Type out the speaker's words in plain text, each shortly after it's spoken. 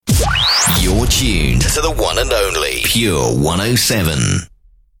tuned to the one and only Pure 107.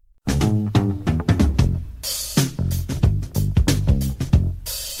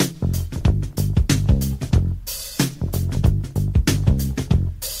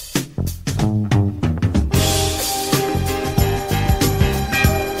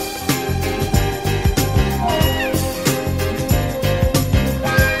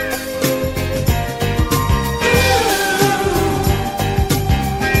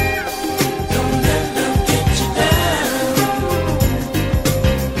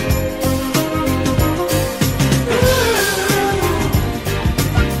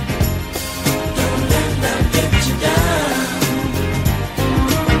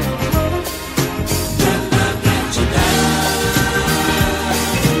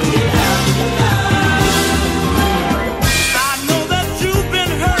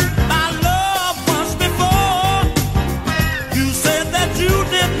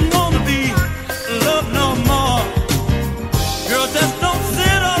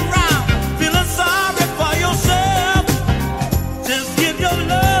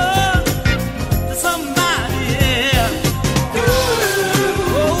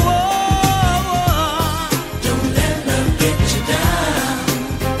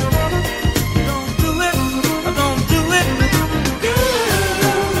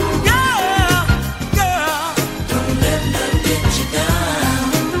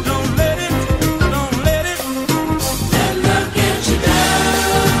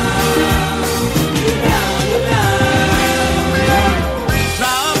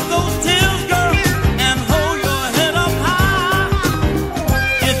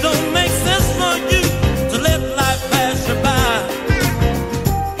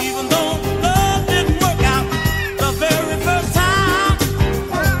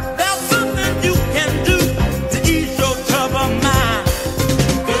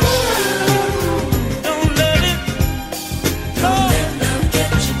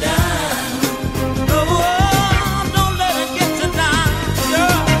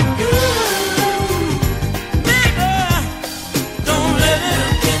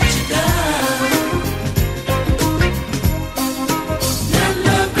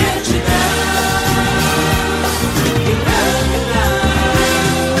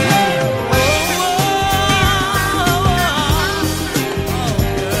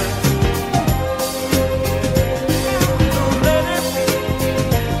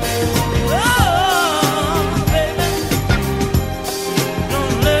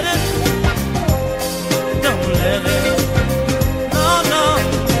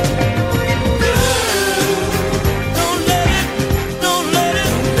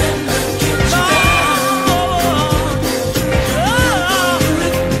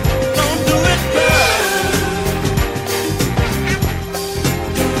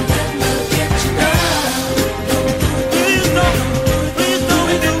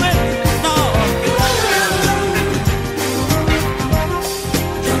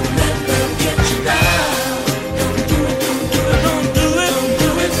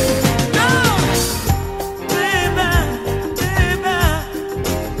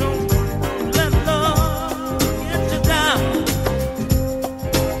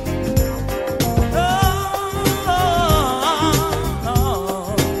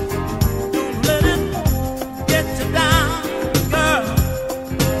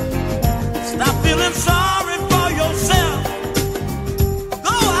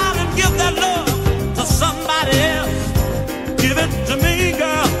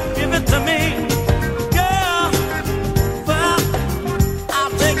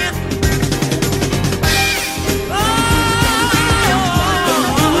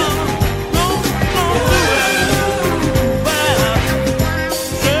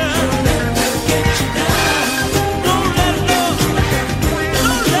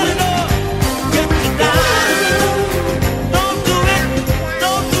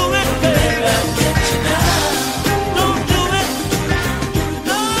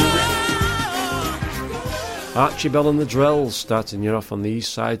 Archibald and the Drells starting you off on the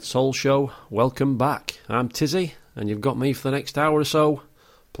Eastside Soul Show. Welcome back. I'm Tizzy, and you've got me for the next hour or so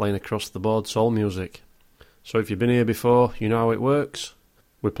playing across the board soul music. So if you've been here before, you know how it works.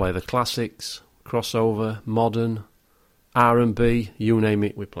 We play the classics, crossover, modern, R&B, you name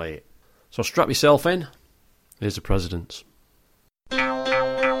it, we play it. So strap yourself in. Here's the Presidents.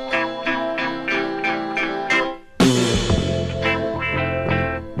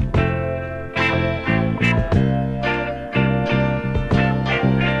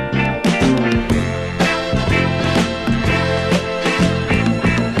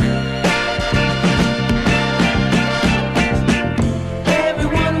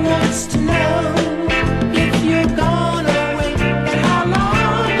 Everyone wants to know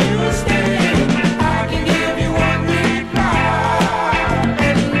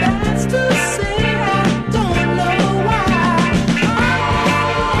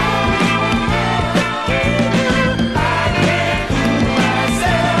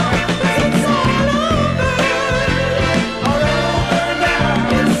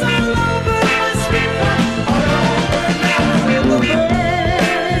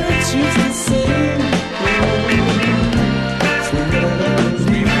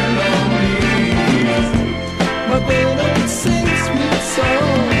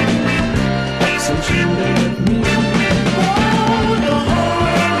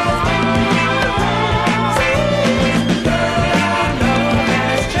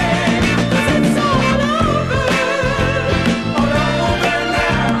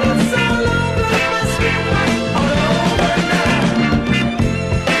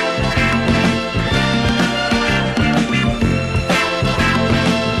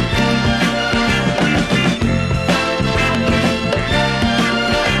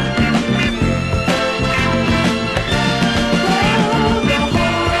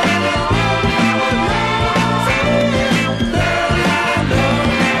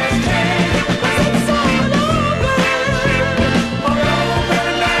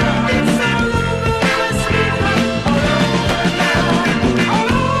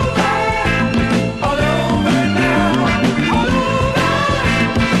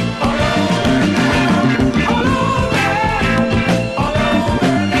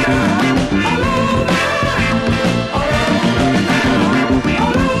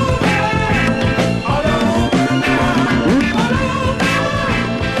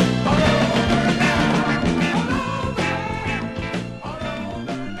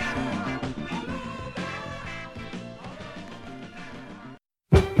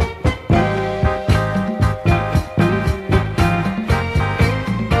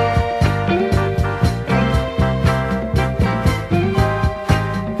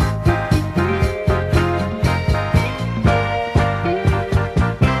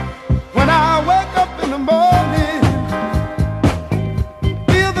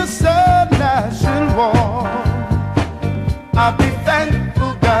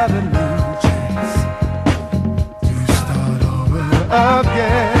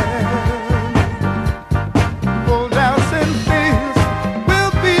again. Old house and fears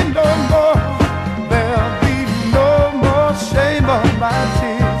will be no more. There'll be no more shame on my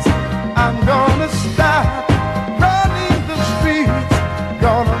tears. I'm gonna stop running the streets.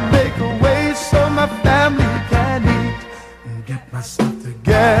 Gonna make a way so my family can eat and get myself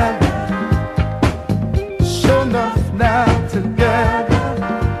together. Sure enough now together.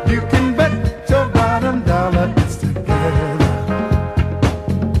 You can bet your bottom dollar it's together.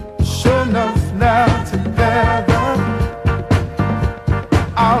 Sure enough now together.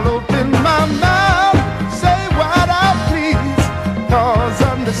 I'll open my mouth, say what I please, 'cause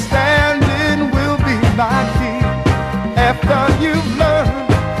understanding will be my key. After you've learned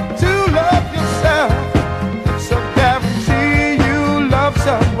to love yourself, it's a guarantee you love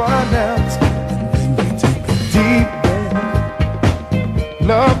someone else. And then you take a deep breath.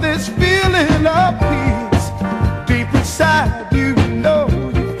 Love this feeling of peace. Deep inside you know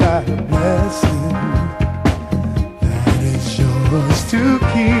you've got a blessing that is yours to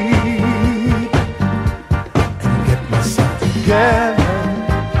keep. And get myself together.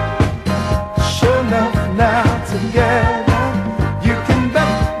 Sure enough now together. You can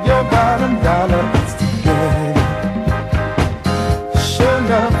bet your bottom dollar it's together. Sure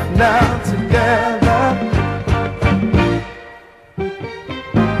enough now together.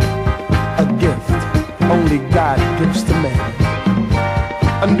 A gift only God gives to man.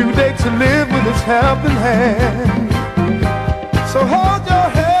 A new day to live with his helping hand. So hold your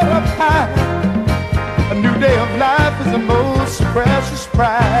head up high. A new day of life is the most precious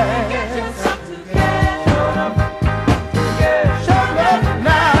prize. Shut up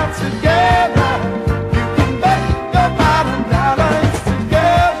now together. You can bet your bottom dollar it's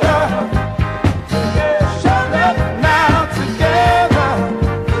together. Shut up now together.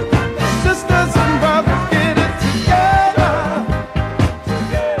 Sisters and brothers get it together.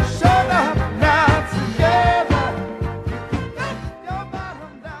 Shut up now together. Your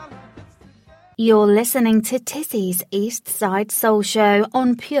bottom dollar it's together. You're listening to Tizzy's Eastside Soul Show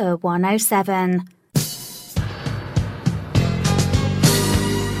on Pure 107.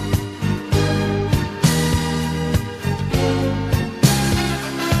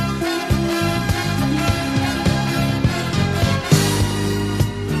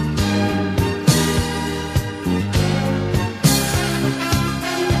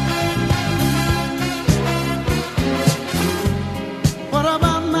 What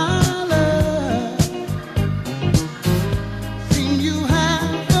about my love? Seem you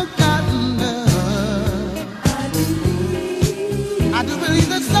have forgotten love. I do believe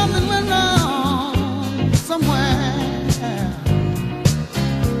that something went wrong somewhere.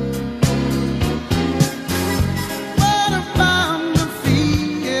 What about the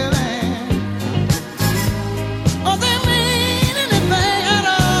feeling? Oh, they mean anything at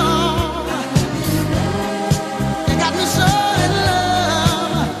all. You got me so in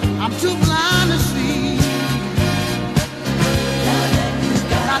love, I'm too blind to see.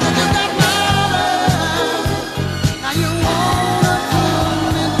 Now that you got my love, now you wanna pull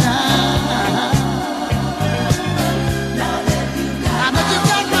me down. Now that you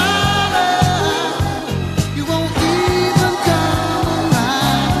got my love, you won't even come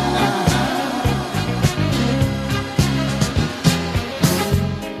around.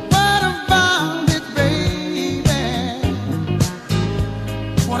 What about it, baby?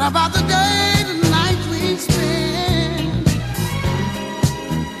 What about the days and nights we spend?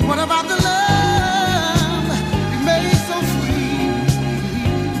 What about the love we made so sweet?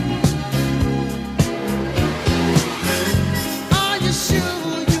 Are you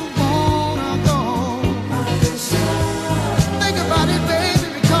sure you wanna go? Think about it, baby,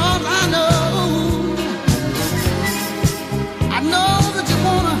 because I know that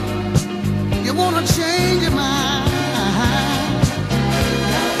you wanna change your mind.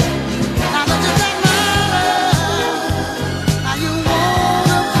 Now that you got my love, now you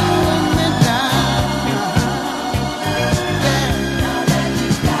wanna pull me down. Yeah.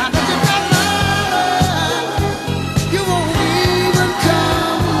 Now that you got my love, you won't even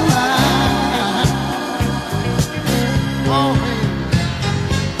come around. Oh, baby.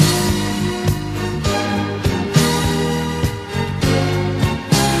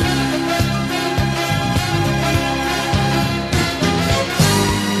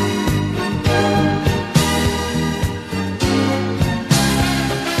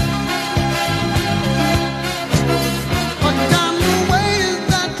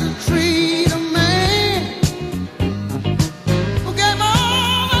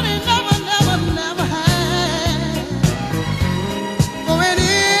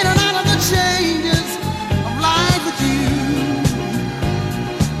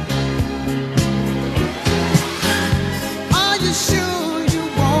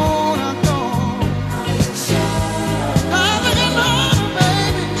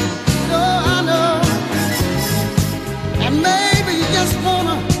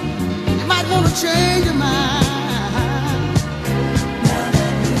 change your mind.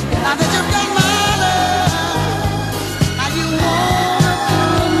 Now that you've got my love, now you wanna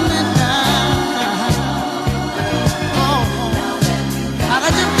pull me down. Oh, now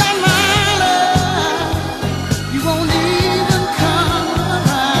that you've got my love, you won't even come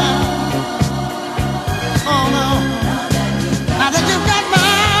around. Oh no, now that you've got my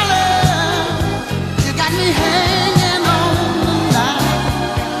love, you got me hanging on the line.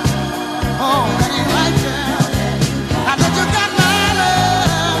 Oh, that ain't right there. Now that you got my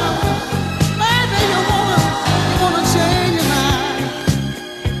love, maybe you wanna change your mind.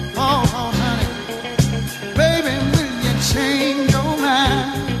 Oh, honey, baby, will you change your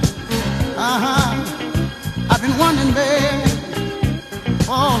mind? I've been wondering, baby.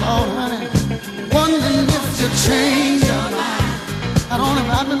 Oh, Lord, honey, wondering if you change your mind. I don't know,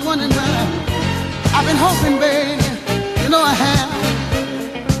 I've been wondering, baby. I've been hoping, baby, you know I have,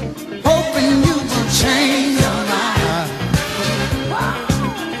 hoping you will change your mind.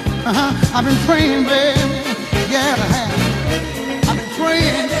 I've been praying, baby, yeah, I have. I've been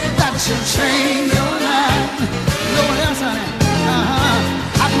praying that you change your mind. You know what else, honey?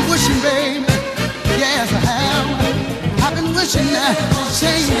 I've been wishing, baby, yes, I have. I've been wishing that you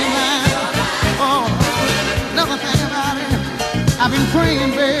change your mind. Oh, another thing about it, I've been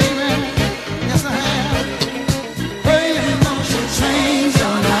praying, baby, yes, I have. Praying that you change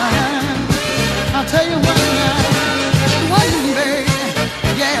your mind. I'll tell you what now, wondering, baby,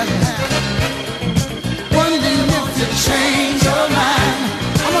 yes, I have. Wondering if you change your mind.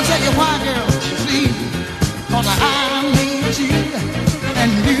 I'm gonna tell you why, girl, please. 'Cause I need you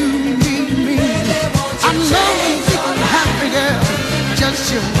and you need me. I know you can happy, girl. Just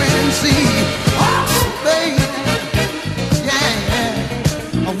you wait and see. Oh, baby,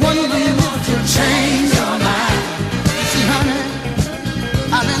 yeah. I'm wondering if you change your mind. See, honey,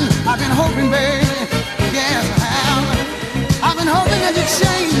 I've been hoping, baby. Yes, I have. I've been hoping that you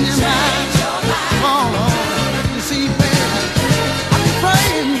change your mind. Oh, Lord, you see, baby, I've been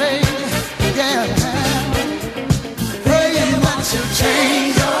praying, baby. Yes, I have. Praying that you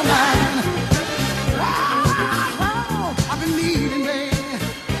change your mind. I've been needing, baby.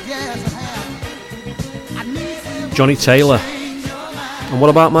 Yes, I have. I need you. Johnny Taylor. And what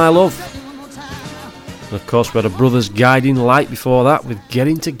about My Love? And of course, we had a Brothers Guiding Light before that with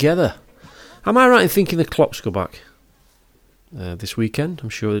Getting Together. Am I right in thinking the clocks go back this weekend? I'm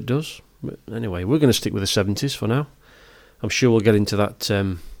sure it does. But anyway, we're going to stick with the 70s for now. I'm sure we'll get into that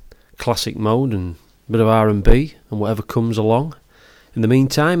classic mode and a bit of R&B and whatever comes along. In the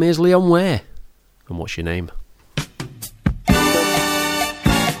meantime, here's Leon Ware. And what's your name?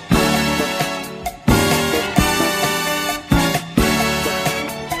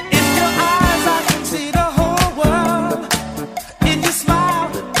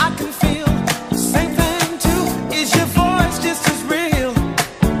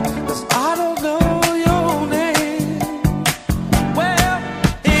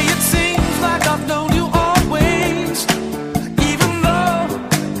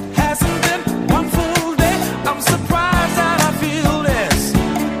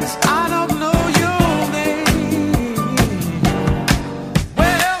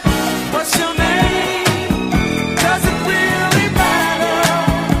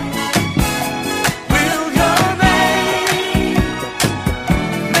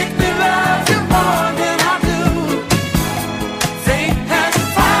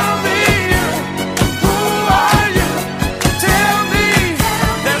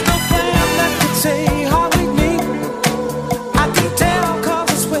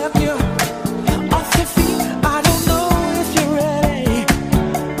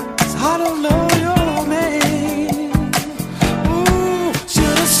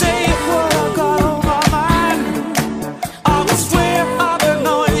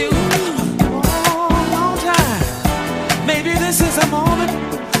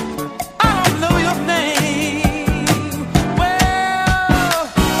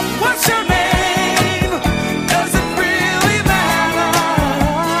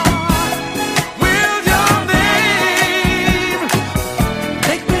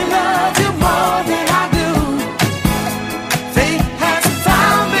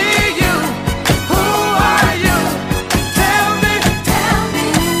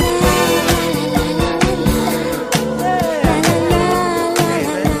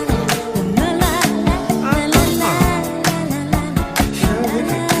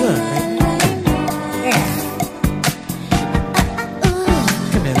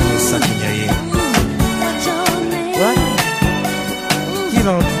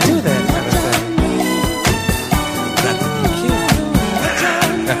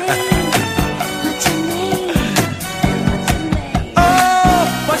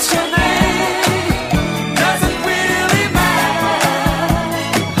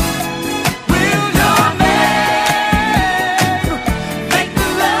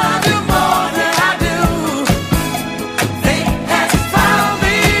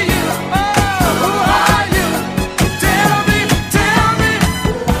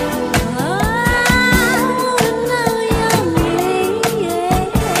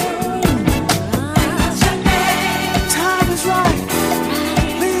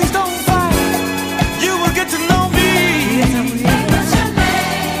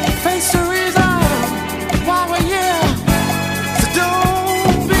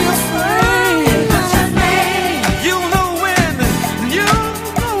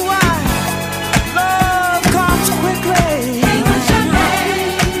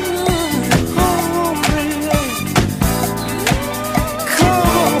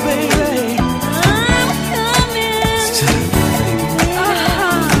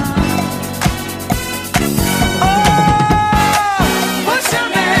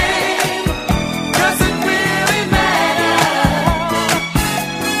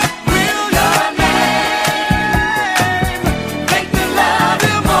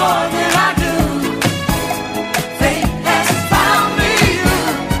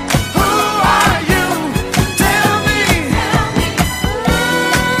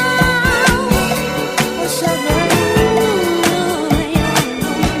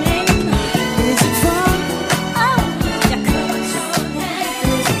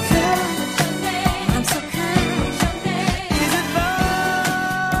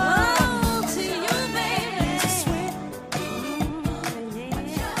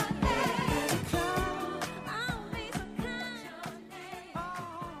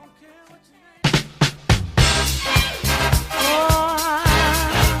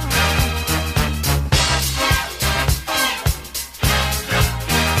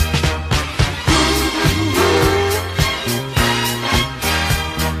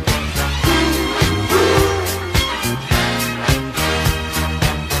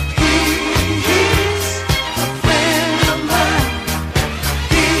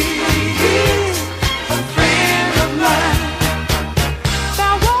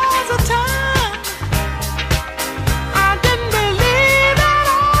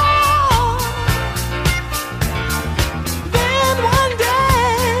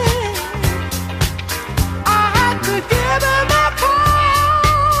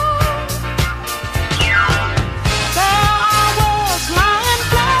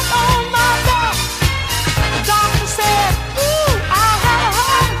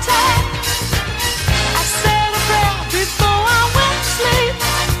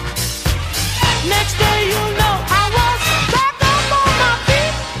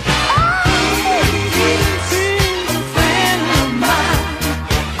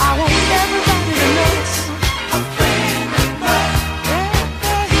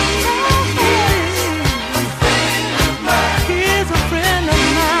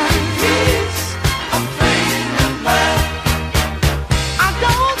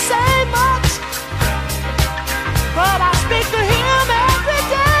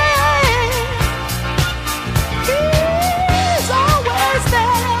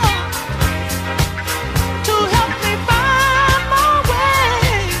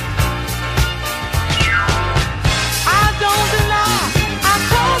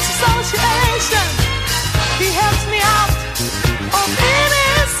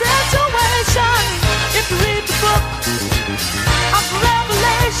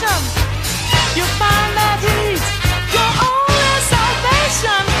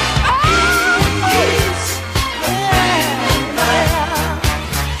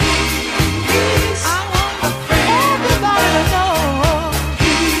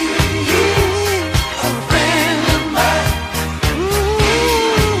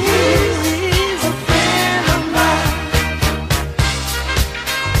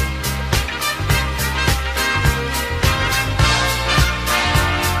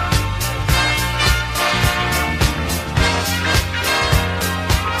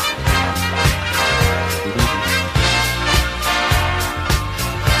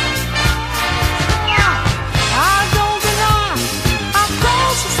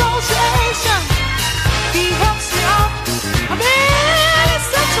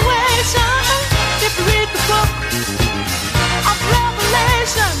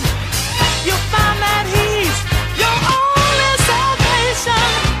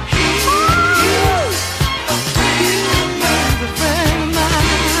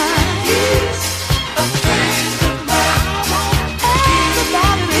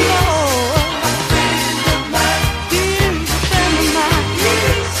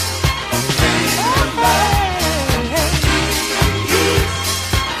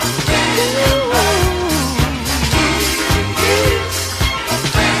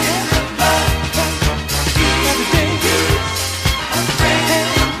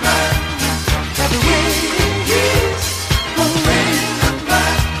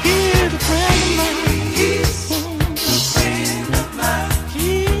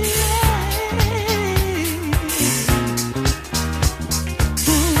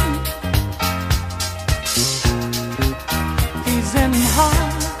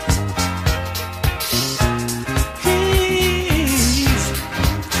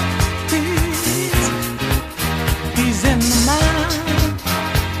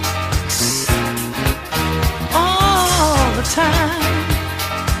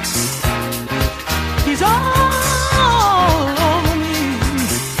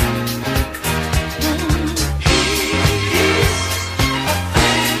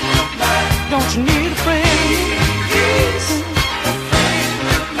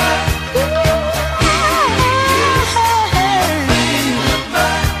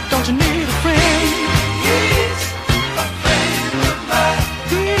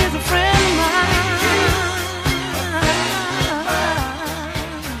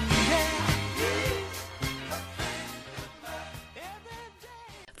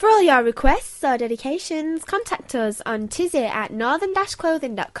 For all your requests or dedications, contact us on Tizzy at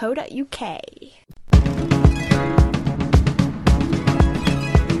northern-clothing.co.uk.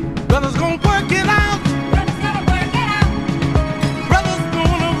 Brothers gonna work it out. Brothers gonna work it out. Brothers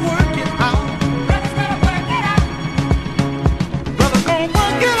gonna work it out. Brothers gonna work it out. Brothers gonna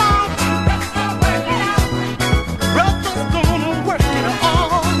work it out. Brothers gonna work it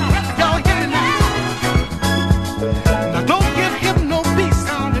out. Y'all hear me now? Now don't give him no peace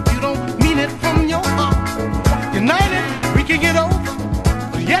sound if you don't mean it from your heart. United we can get over,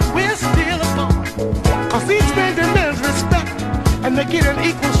 but yet we're still apart. 'Cause each man demands respect, and they get an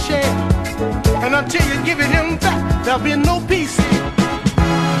equal share. And until you give it him back, there'll be no peace here.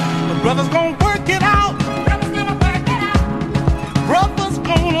 The brothers gonna work it out. Brothers gonna work it out. Brothers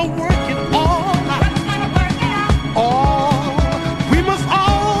gonna work it all out. Brothers gonna work it out. Oh, we must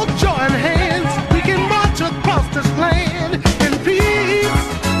all join hands. We can march across this land in peace.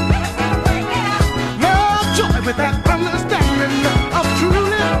 Brothers gonna work it out. Love, joy with that understanding of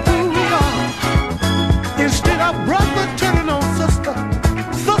truly who we are. Instead of brother turning on sister,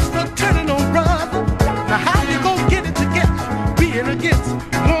 sister turning on brother. Now how you gonna get it together, being against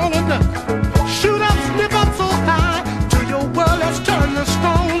one another? Shoot up, snip up so high, till your world has turned to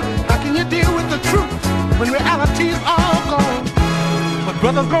stone. How can you deal with the truth when reality's all gone? But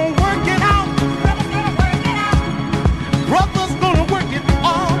brothers gonna work it out. Brothers gonna work it out. Brothers gonna work it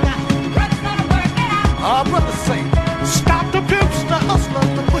all out. Brothers gonna work it out. Our brothers say, stop the pimps, the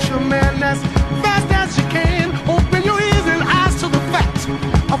hustlers, the pusherman that's fast as you can. Open your ears and eyes to the facts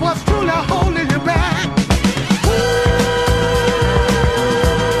of what's truly holding you back.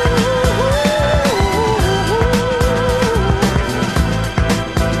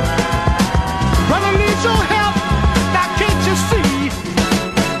 Brother needs your help, now can't you see?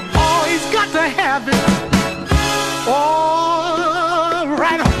 Oh, he's got to have it. All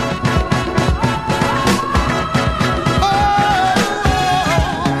right on. Oh,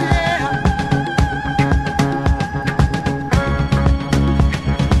 yeah.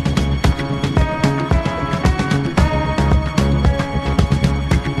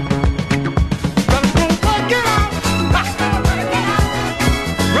 Brothers gonna work it out.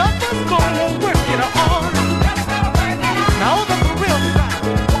 Brothers gonna work it all. Now over the real side,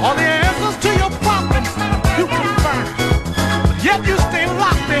 all the answers to your problems you can find. But yet you stay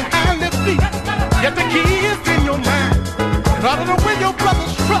locked behind their feet. Yet the key is in your mind. In order to win your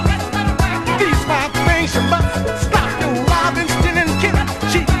brother's trust, these 5 things you must stop your robbing, stealing, killing,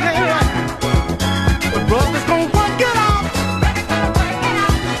 cheating, and lying. But brothers gonna work it out.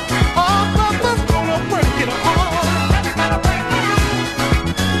 All brothers gonna work it all.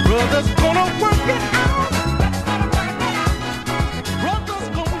 Brothers gonna work it out. Brothers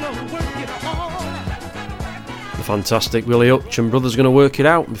gonna work it all. The fantastic Willie Hutch and Brothers Gonna Work It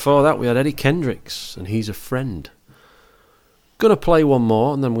Out. Before that we had Eddie Kendricks and He's a Friend. Gonna play one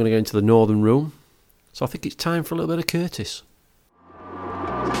more and then we're gonna go into the Northern Room. So I think it's time for a little bit of Curtis.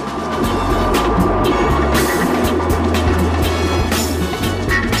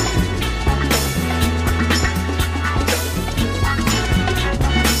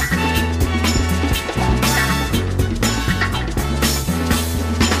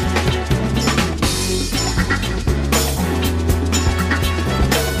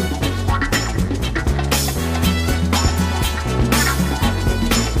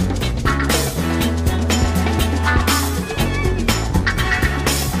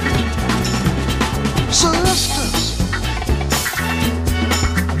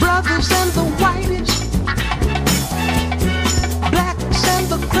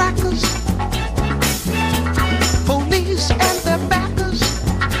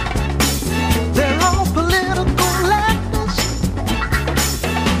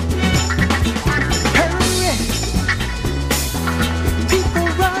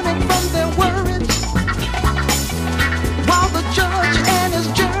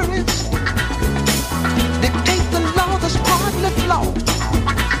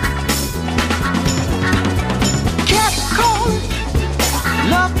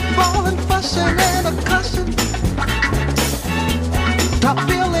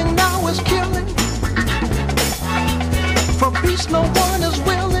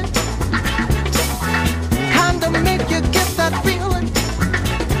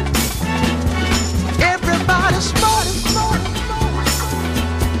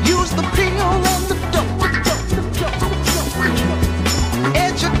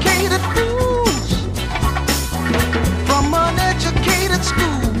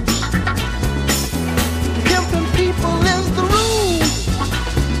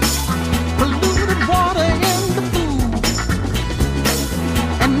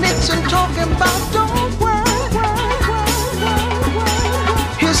 dancing, talking about don't worry.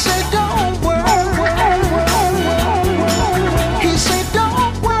 He said don't worry. He said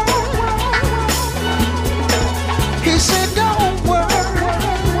don't worry. He said don't worry.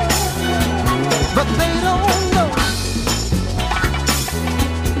 But they don't know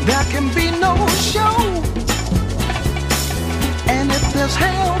there can be no show. And if there's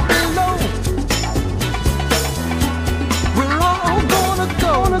hell below, we're all gonna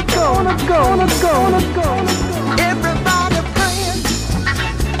go. Everybody praying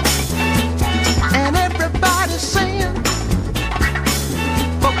and everybody saying,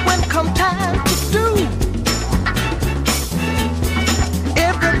 but when come time to do,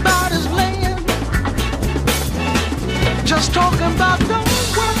 everybody's laying, just talking about don't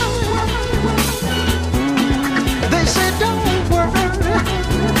worry. They say don't worry.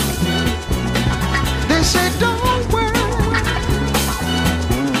 They say don't worry.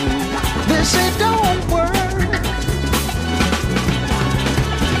 They say don't worry.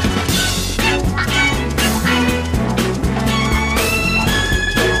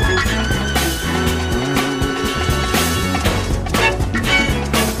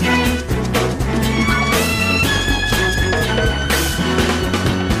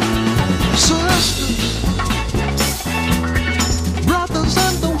 Brothers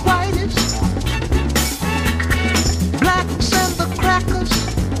and the whitest, blacks and the crackers,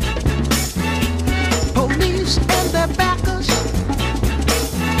 police and their backers,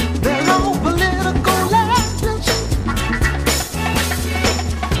 they're all political actors.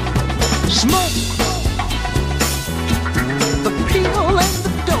 Smoke, the pill and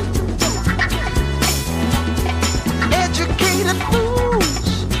the dope, educated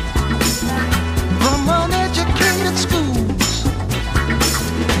fools from uneducated schools.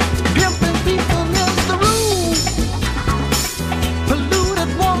 Pimping people is the rule.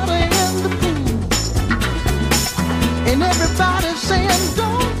 Polluted water in the pool. And everybody's saying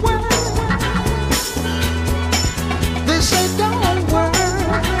don't worry. They say don't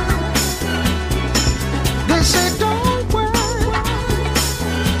worry. They say don't worry.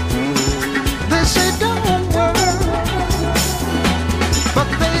 They say don't worry. But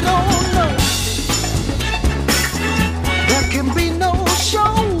they don't know there can be no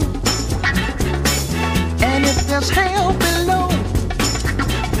show. And if there's hell below,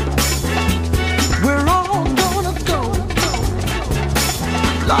 we're all gonna go.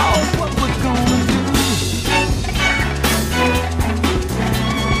 Lord, what we're gonna do?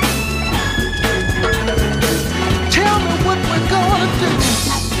 Tell me what we're gonna do.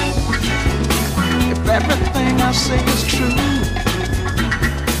 If everything I say is true,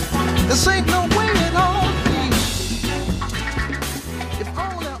 this ain't no way at all be. If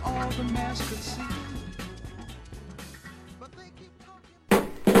only all the mass could see. But they keep talking.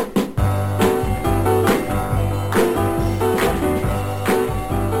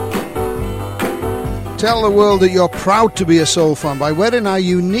 Tell the world that you're proud to be a soul fan by wearing our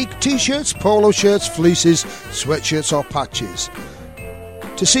unique t-shirts, polo shirts, fleeces, sweatshirts or patches.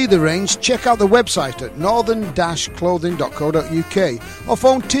 To see the range, check out the website at northern-clothing.co.uk or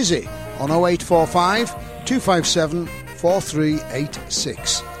phone Tizzy on 0845 257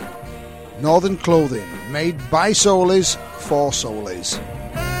 4386. Northern Clothing, made by soulies for soulies.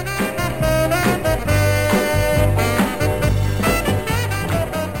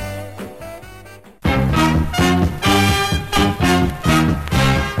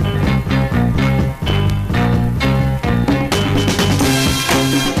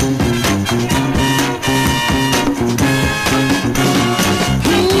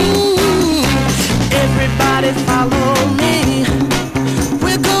 Everybody follow me.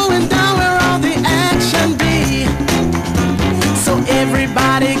 We're going down where all the action be. So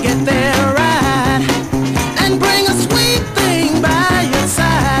everybody get there right and bring a sweet thing by your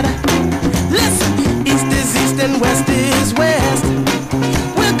side. Listen, east is east and west is west.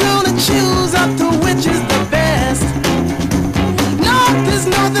 We're gonna choose up to which is the best. North is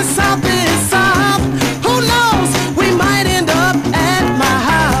north and south is south. Who knows? We might end up at my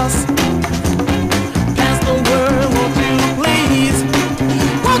house. Pass the word, won't you please?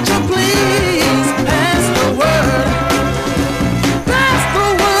 Won't you please pass the word? Pass the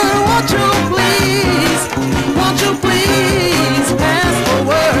word, won't you please? Won't you please pass the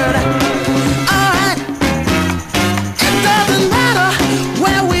word? Alright, it doesn't matter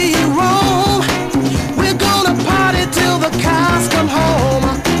where we roam. We're gonna party till the cows come home.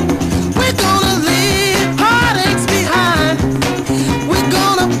 We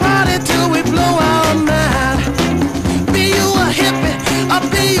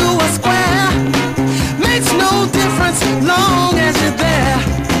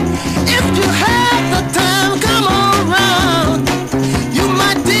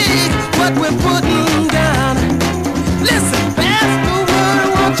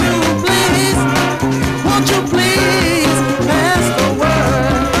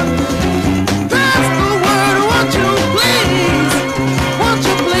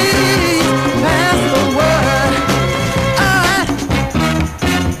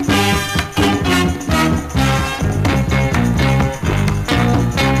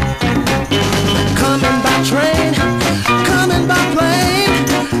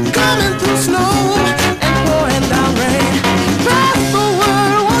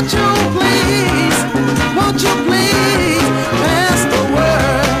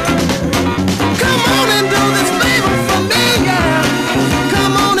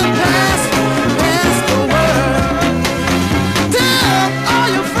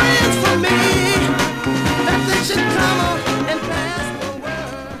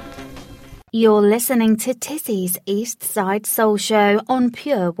You're listening to Tizzy's Eastside Soul Show on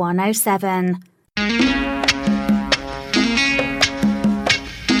Pure 107.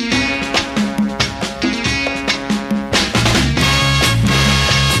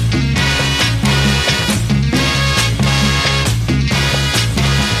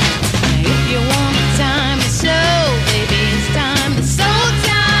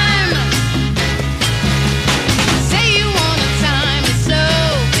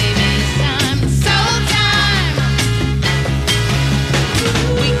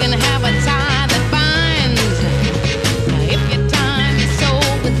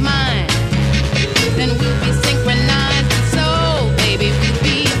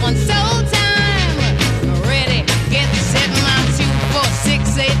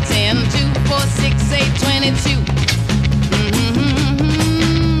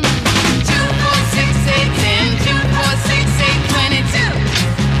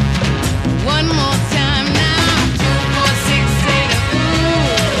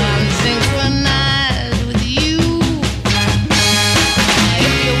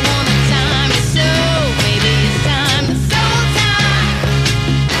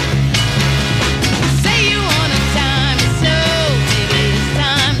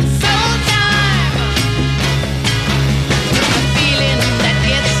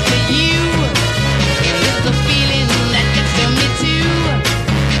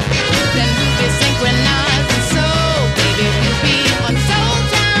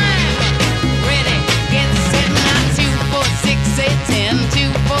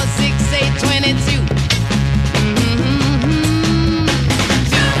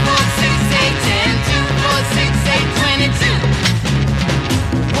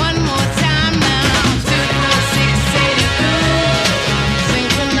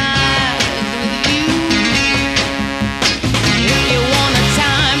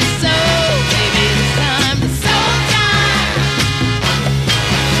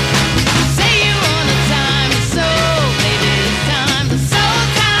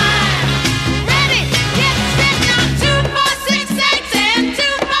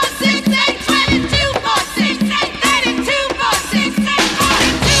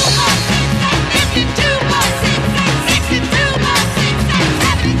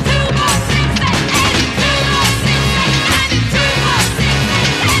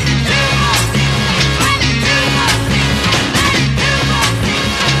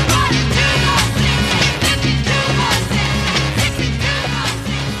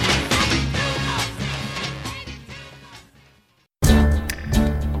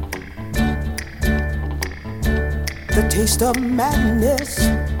 Taste of madness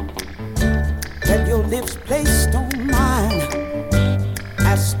that your lips placed on mine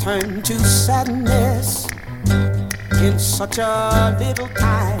has turned to sadness in such a little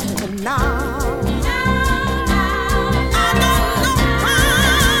time. And now I don't know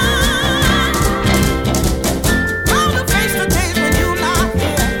how to face the days when you're not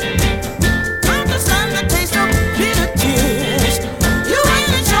here. Understand the taste of bitter tears. You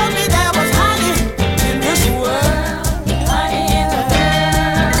ain't showed me there was honey in this world.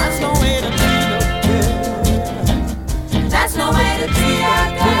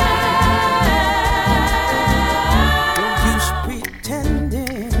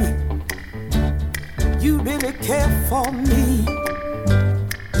 Care for me.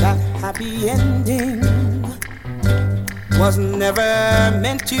 That happy ending was never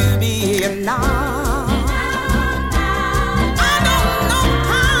meant to be. And now I don't know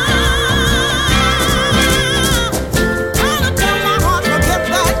how to tell my heart to get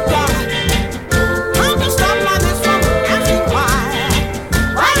that guy. How to stop my lips from asking why.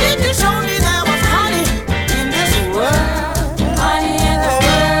 Why did you show me there was honey in this world? Honey in the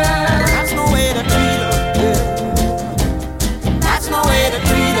world. That's no way to treat her. No way to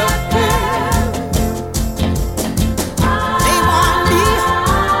treat a girl. They want me,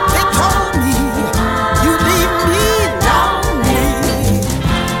 they told me you leave me lonely.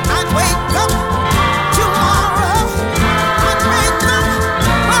 I'd wake up tomorrow, I'd wake up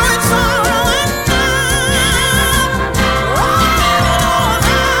for sorrow and now.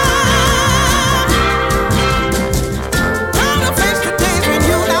 Trying to face the days when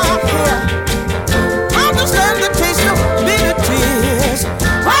you're not here. Understand the taste of bitter tears.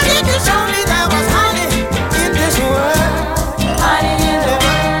 Why did you show me there was honey in this world? Honey in the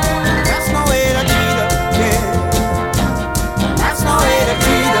world. That's no way to treat a girl. That's no way to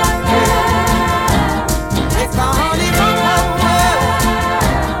treat a girl. Take the honey from her world.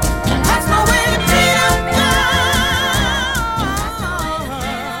 That's no way to treat a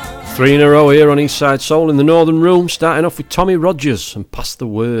girl. 3 in a row here on Eastside Soul in the Northern Room, starting off with Tommy Rogers and Pass the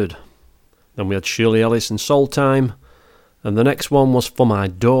Word. Then we had Shirley Ellis and Soul Time. And the next one was for my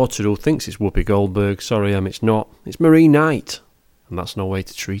daughter who thinks it's Whoopi Goldberg. Sorry, it's not. It's Marie Knight. And that's no way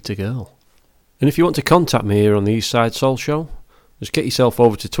to treat a girl. And if you want to contact me here on the Eastside Soul Show, just get yourself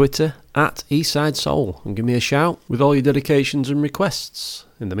over to Twitter at Eastside Soul and give me a shout with all your dedications and requests.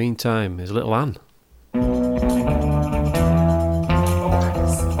 In the meantime, here's Little Anne.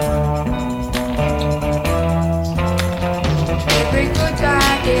 Every good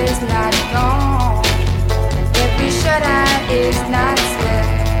guy is not gone. Every shut-eye is not slept.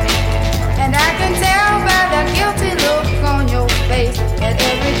 And I can tell by the guilty look on your face that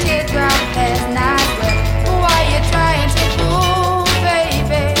every teardrop has not wept. Who are you trying to fool,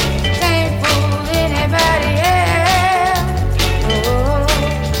 baby? Can't fool anybody else. Oh.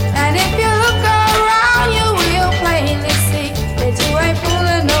 And if you look around, you will plainly see that you ain't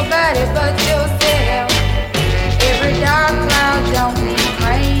fooling nobody but yourself. Every dark cloud don't mean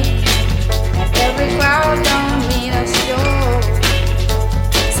rain, and every cloud don't mean a shore.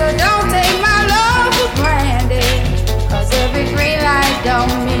 So don't take my love for granted, 'cause every green light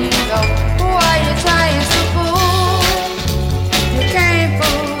don't mean go. Who are you trying to fool? You can't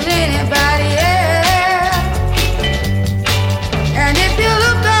fool anybody else. And if you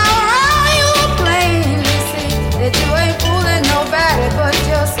look around, you will plainly see that you ain't fooling nobody but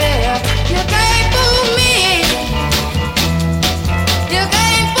yourself. You can't fool me. You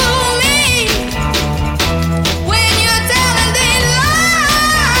can't fool me when you're telling these lies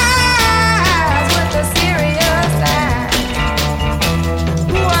with a serious eye.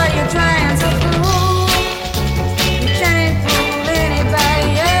 Who are you trying to fool? You can't fool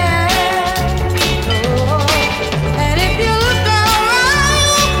anybody else. Oh. And if you look around,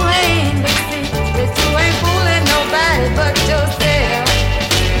 you plainly see that you ain't fooling nobody but yourself.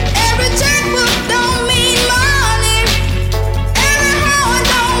 Every checkbook don't mean money. Every hour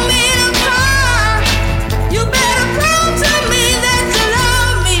don't mean a car. You better prove to me that you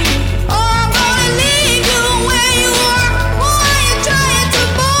love me, or I'm gonna leave you where you are. Who are you trying to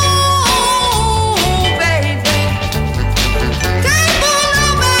fool, baby? Can't fool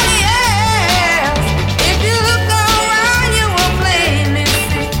nobody else. If you look around, you will plainly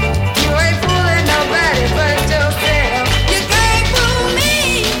see you ain't fooling nobody but yourself. You can't fool me.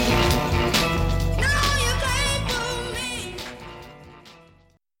 No, you can't fool me.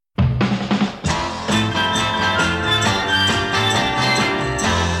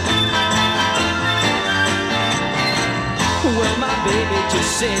 Well, my baby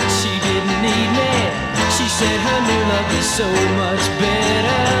just said she didn't need me. She said her new love is so much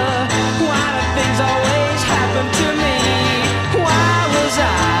better. Why do things always happen to me? Why was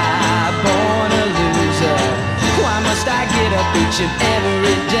I born a loser? Why must I get up each and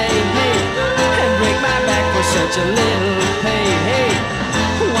every day, hey, and break my back for such a little pay, hey?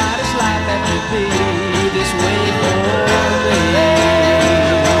 Why does life have to be this way for me?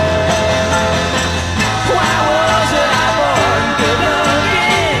 Why wasn't I born good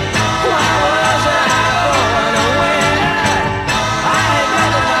looking? Why wasn't I born a winner? I had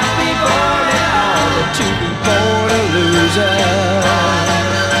rather not be born at all than to be born a loser.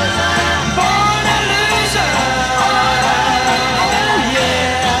 Born a loser, oh yeah.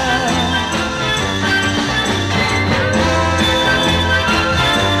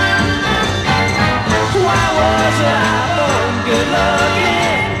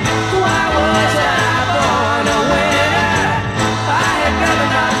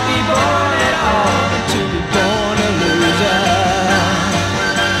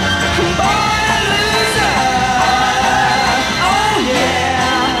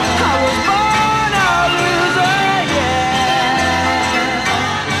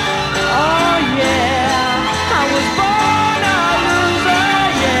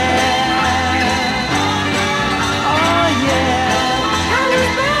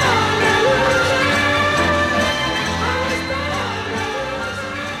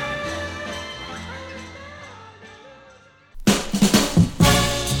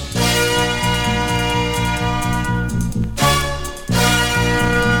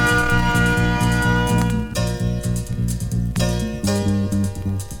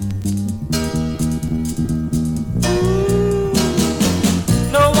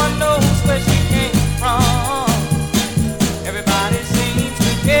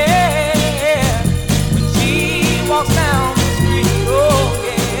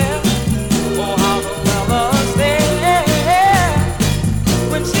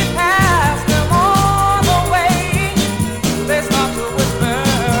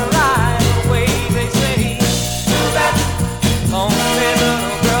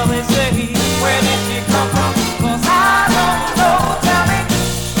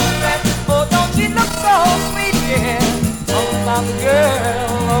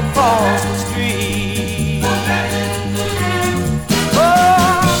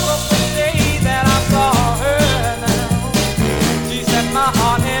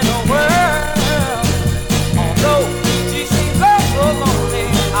 heart in the world. Although she seems so lonely,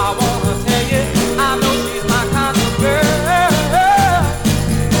 I wanna tell you, I know she's my kind of girl.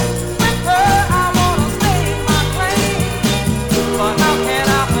 With her, I wanna stake my claim. But how can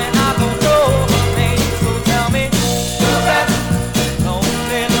I when I don't know her name? So tell me, who's that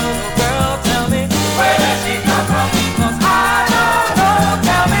lonely little girl? Tell me, where does she come from? 'Cause I don't know.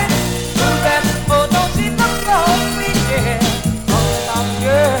 Tell me, who's that? Oh, don't she look so sweet? Yeah, talking about the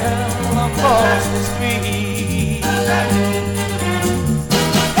girl across the street.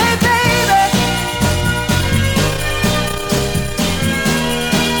 Hey, baby.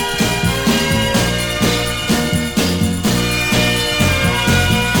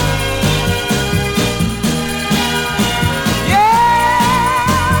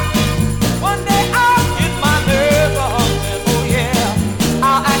 Yeah, one day I'll get my nerve up and oh yeah,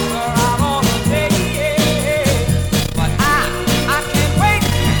 I'll ask her out on a date. But I can't wait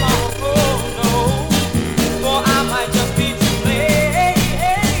too long, oh no, for I might just be too late.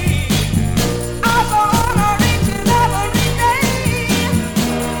 I saw her reaching every day.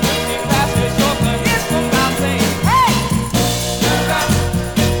 She passes your kiss without saying, hey, who's that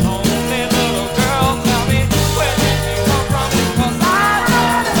lonely little girl? Tell me, where did she come from? 'Cause I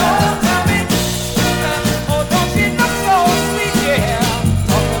don't know. Tell me, who's that? Oh, don't she look so sweet? Yeah,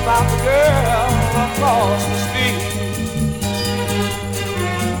 talk about the girl across the street.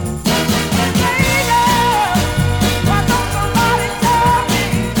 Lady, why don't somebody tell me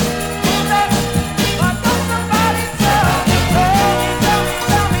who's that? Why don't somebody tell me? Tell me, tell me,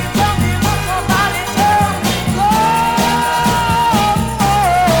 tell me, tell me, won't somebody tell me? Oh,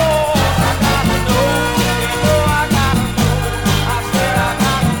 I gotta know, you know I gotta know. I said I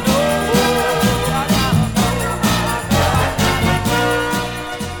gotta know, I gotta know.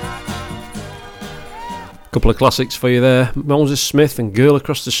 Couple of classics for you there. Moses Smith and Girl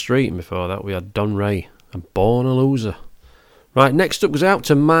Across the Street, and before that we had Don Ray and Born a Loser. Right, next up goes out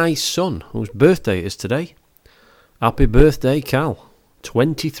to my son, whose birthday it is today. Happy birthday, Cal.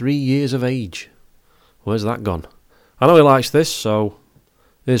 23 years of age. Where's that gone? I know he likes this, so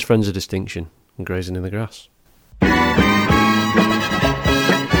here's Friends of Distinction and Grazing in the Grass.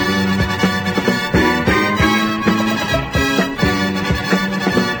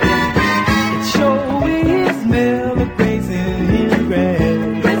 Show is Miller grazing in the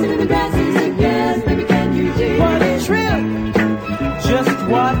grass. Grazing in the grass, he said, yes, baby, can you dig What a it? trip! Just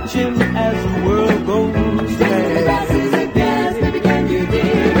watching as the world goes Grazing in the grass, past. he said, yes, baby, can you dig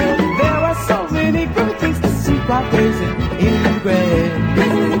it? There are so many good things to see while grazing in the grass.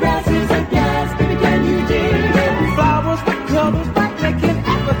 Grazing in the grass, he said, yes, baby, can you dig it? Flowers with colors bright, making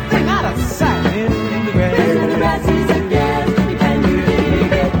everything out of sight in the grass. Grazing in the grass, he said, yes, baby, can you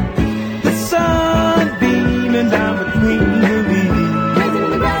dig it? The sun beaming down between the leaves, Grazing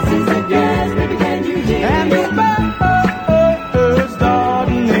in the grass, he said, yes, baby, can you dig and the it? birds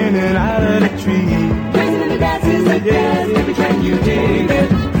darting in and out of the trees. Grazing in the grass, he said, yes, baby, can you dig it?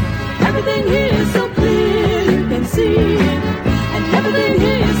 Everything here is so clear, you can see it. And everything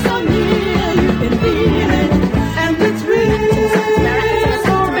here is so near, you can feel it. And it's real, so real,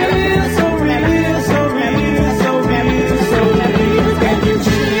 so real, so real, so real, so real. Can you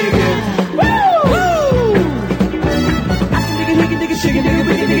dig it? Woo! I can dig it, shake it, dig it,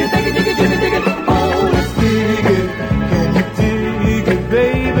 dig it, dig it, dig it, dig it, dig it. Oh, let's dig it. Can you dig it,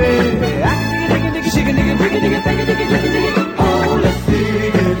 baby? I can dig it, shake it, dig it, dig it, dig it, dig it, dig it, dig it, dig it. Oh, let's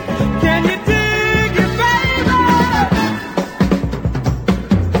dig it. Can you dig it, baby?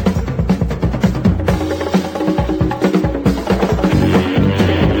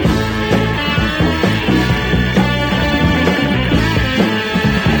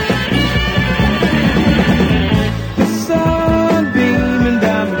 The sun beaming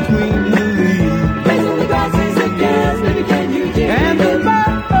down between the leaves, Grazing in the grass, he said, yes, baby, can you dig and the it?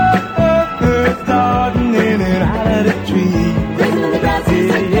 birds darting in and out of the trees. Grazing in the grass, he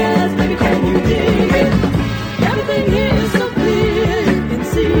said, yes, baby, can you dig it? Everything here is so clear, you can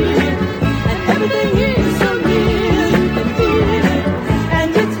see it. And everything here is so near, you can feel it. And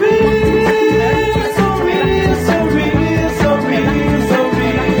it's real, so real, so real, so real, so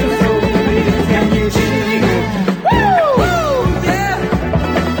real, so real. Can you dig it? Woo! Yeah!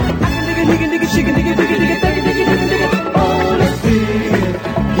 I can dig it, shake it, dig it, dig it, dig it, dig it, dig it, dig it, dig it. Oh, let's dig it.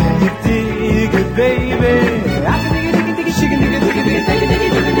 Can you dig it, baby? I can dig it, dig it, shake it, dig it, dig it, dig it, dig it, dig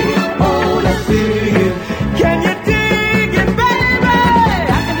it, dig it, dig it. Oh, let's dig it. Can you dig it, baby?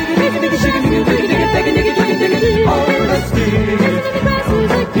 I can dig it, dig it, shake it, dig it, dig it, dig it, dig it, dig it, dig it, dig it. Oh, let's dig it. Grazing in the grass, he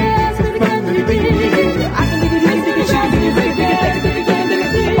said, yes, baby, can you dig it? I can dig it, dig it, shake it, dig it, dig it, dig it, dig it, dig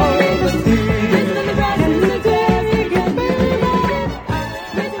it, dig it. Oh, let's dig it. Grazing in the grass, he said, yes, baby, can you dig it?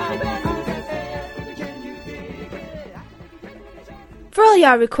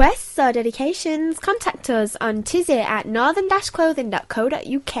 your requests or dedications, contact us on Tizzy at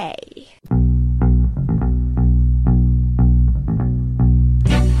northern-clothing.co.uk.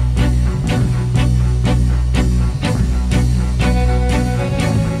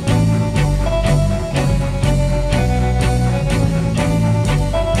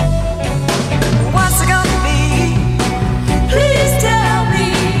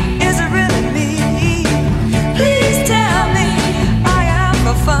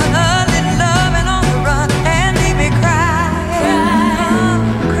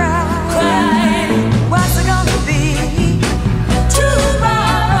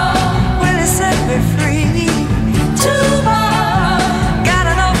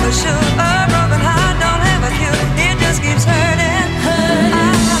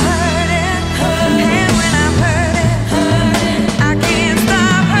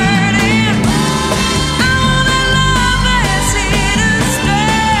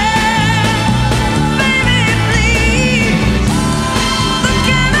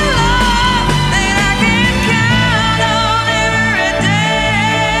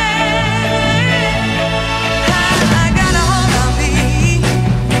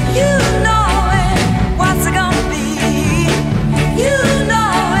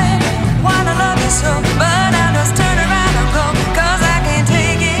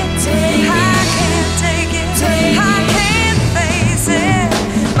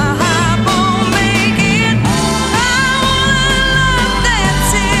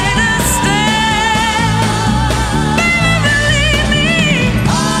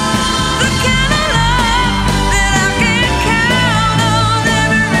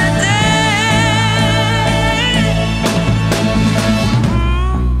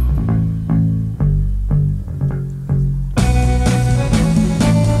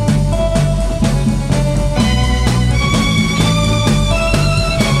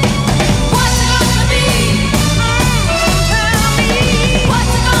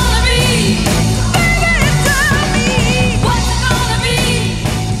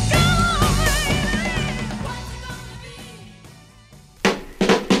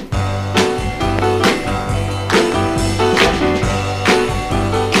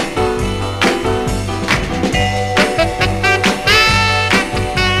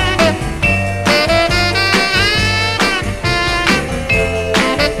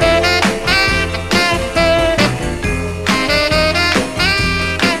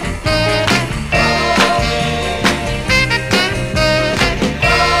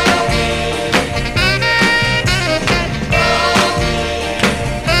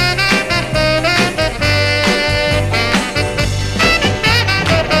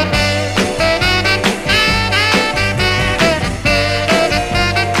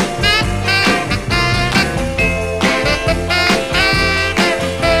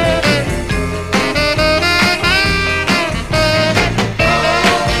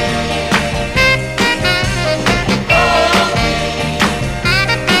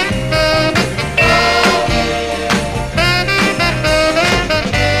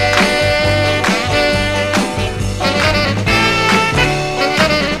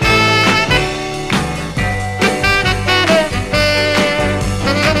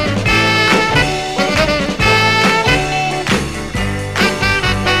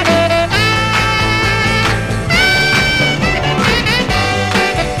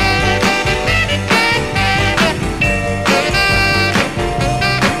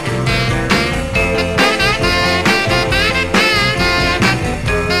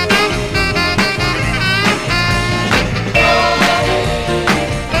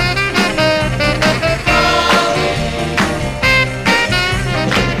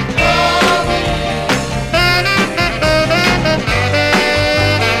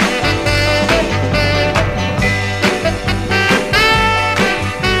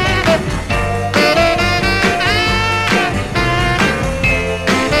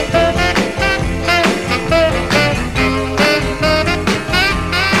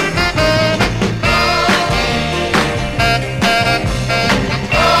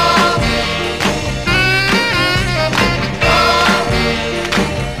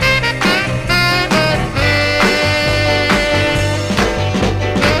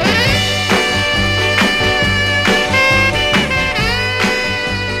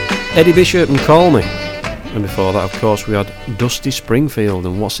 Eddie Bishop and Call Me. And before that, of course, we had Dusty Springfield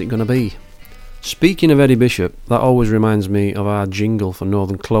and What's It Gonna Be? Speaking of Eddie Bishop, that always reminds me of our jingle for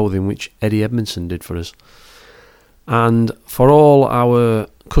Northern Clothing, which Eddie Edmondson did for us. And for all our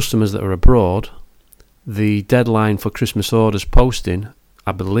customers that are abroad, the deadline for Christmas orders posting,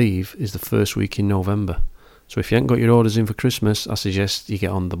 I believe, is the first week in November. So if you haven't got your orders in for Christmas, I suggest you get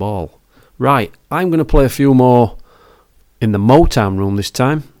on the ball. Right, I'm going to play a few more in the Motown room this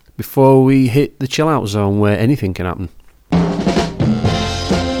time before we hit the chill out zone where anything can happen. Before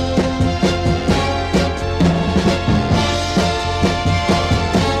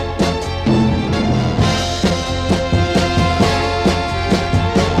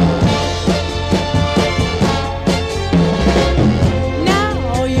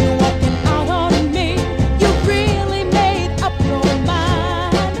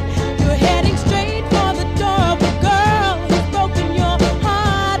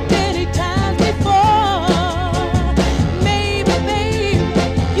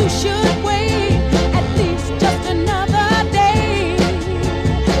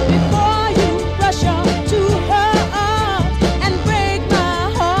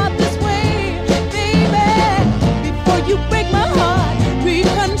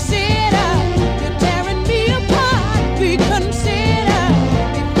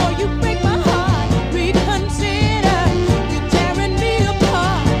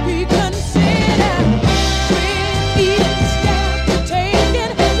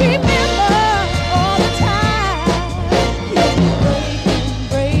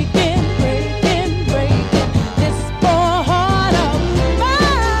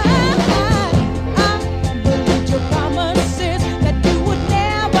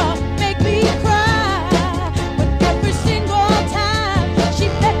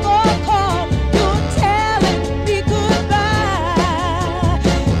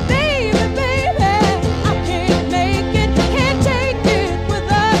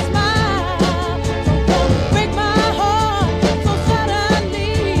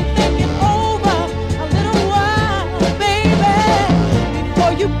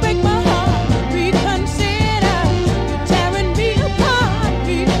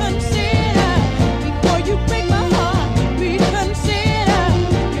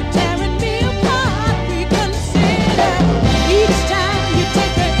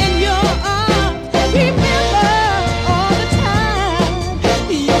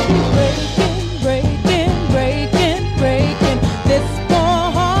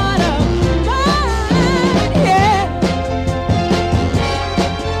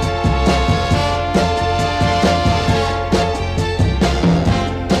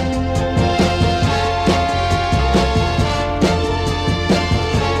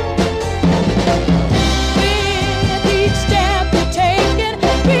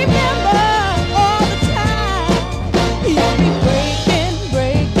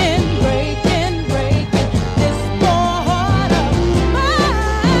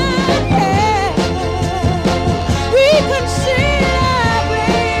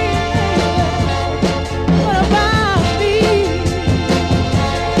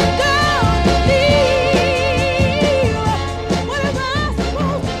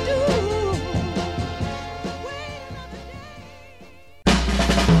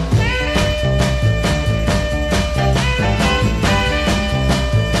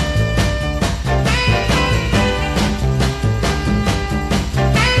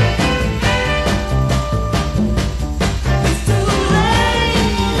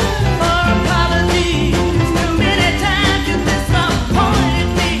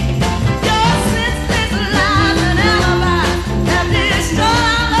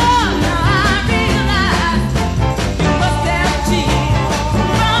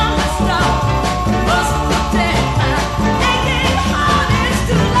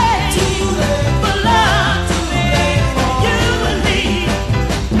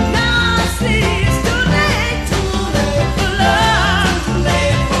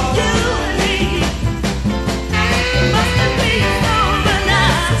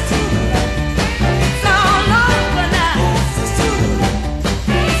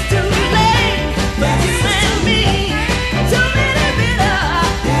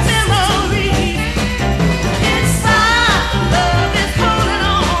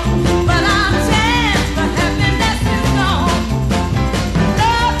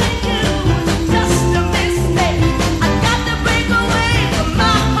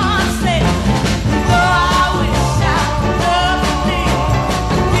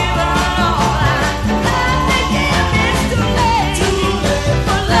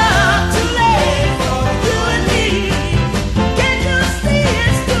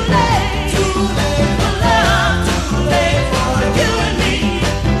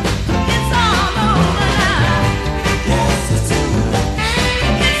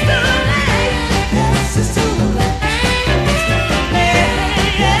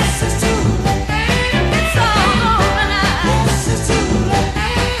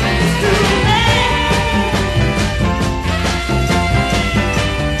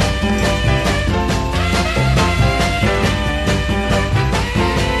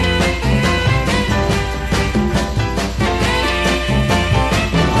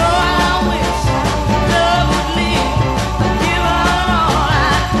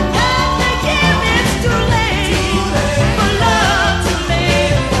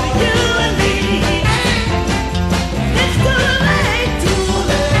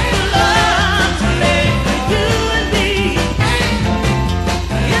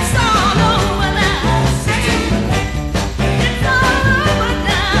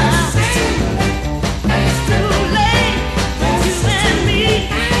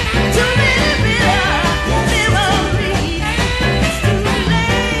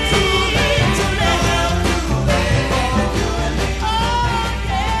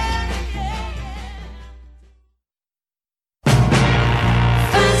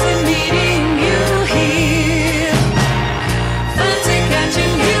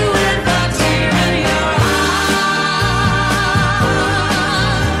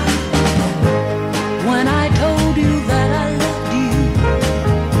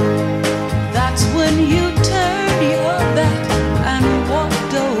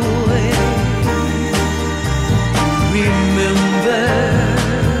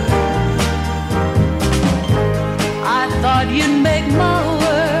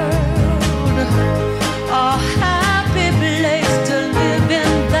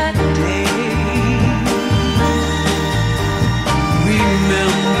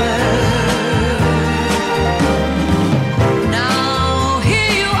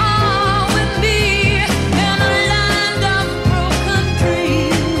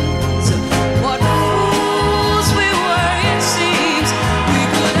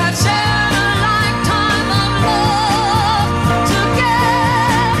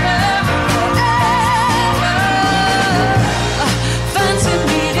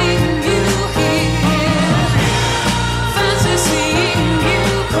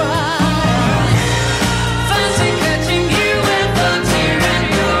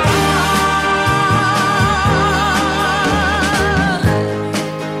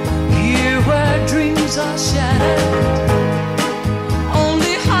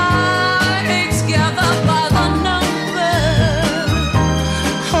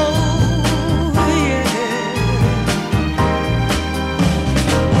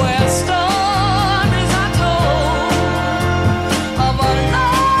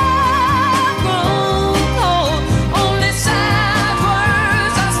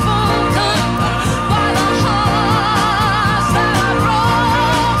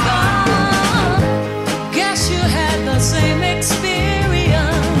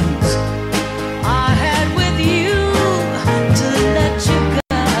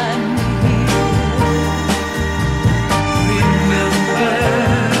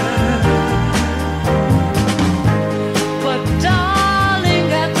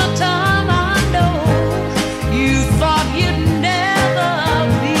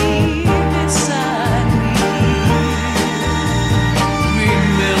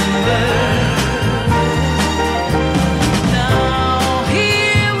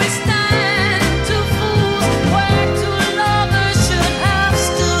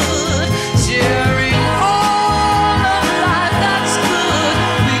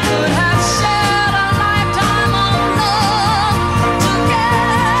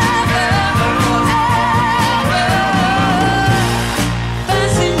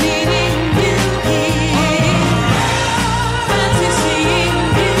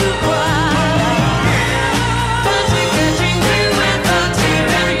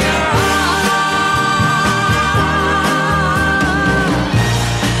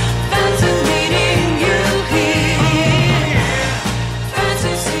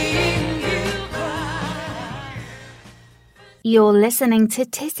You're listening to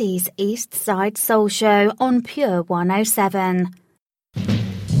Tizzy's Eastside Soul Show on Pure 107.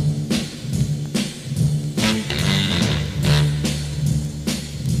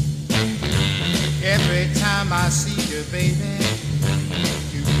 Every time I see you, baby,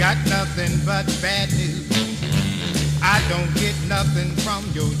 you got nothing but bad news. I don't get nothing from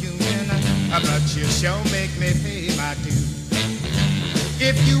your union, but you sure make me pay my dues.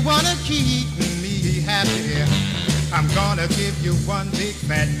 If you wanna keep me happy, I'm gonna give you one big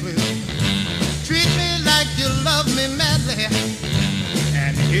fat clue. Treat me like you love me madly,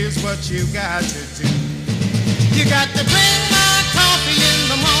 and here's what you got to do. You got to bring my coffee in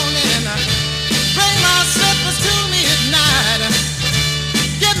the morning, bring my slippers to me at night.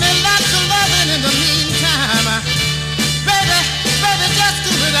 Give me lots of loving in the meantime. Baby, baby, just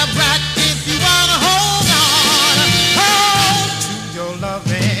do it up right. If you wanna hold to your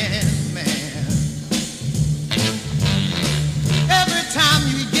loving man. Every time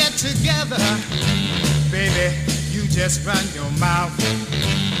you get together, baby, you just run your mouth.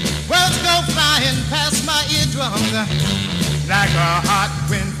 Words go flying past my eardrums like a hot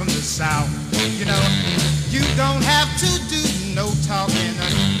wind from the south. You know, you don't have to do no talking,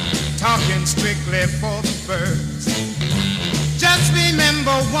 talking strictly for the birds. Just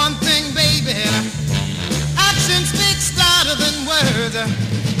remember one thing, baby, action speaks louder than words.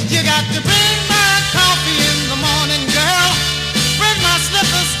 You got to bring my coffee in the morning, girl, bring my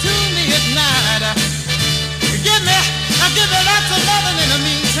slippers to me at night. Give me lots of loving in the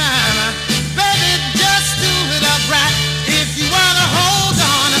meantime. Baby, just do it up right. If you wanna hold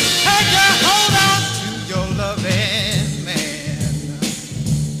on, hey girl, hold on to your loving man.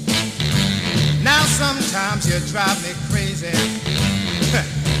 Now sometimes you drive me crazy.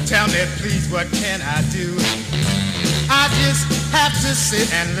 Tell me please, what can I do? I just have to sit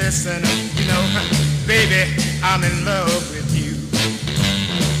and listen. You know, baby, I'm in love with you.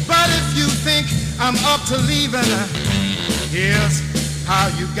 But if you think I'm up to leaving, here's how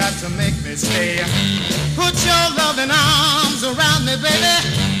you got to make me stay. Put your loving arms around me, baby,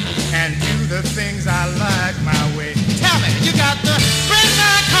 and do the things I like my way. Tell me, you got to bring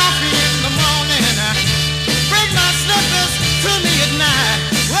my coffee in the morning, bring my slippers to me at night.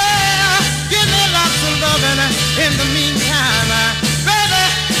 Well, give me lots of loving in the meantime. Baby,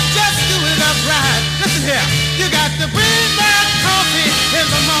 just do it up right. Listen here, you got to bring my coffee in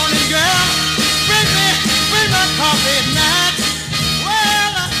the morning, girl. Bring my coffee at night.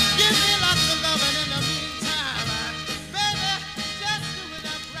 Well, give me lots of loving in the meantime. Baby, just do it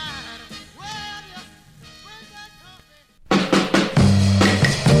up right. Well, bring my coffee.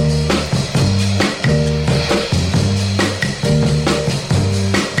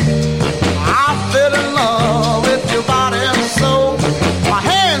 I fell in love with your body and soul. My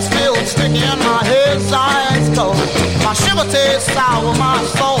hands feel sticky and my head's ice cold. My shiver tastes sour, my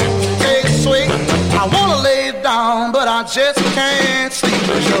soul tastes sweet. I wanna lay down, but I just can't sleep.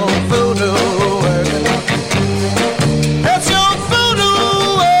 It's your voodoo working. It's your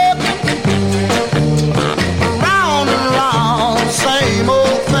voodoo working. Round and round, same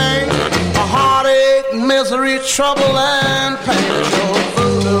old thing. A heartache, misery, trouble, and pain. It's your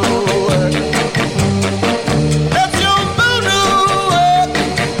voodoo working. It's your voodoo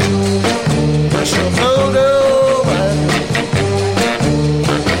working. It's your voodoo.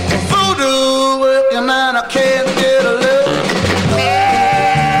 And I can't get a look.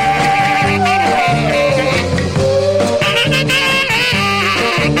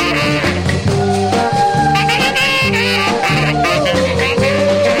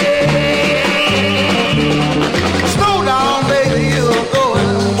 Slow down, baby, you're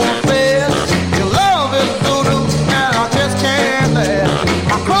going fast. Your love is voodoo, and I just can't bear.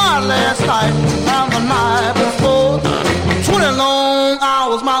 I cried last night and the night before. 20 long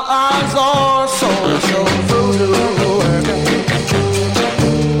hours, my eyes are sore. It's your voodoo working.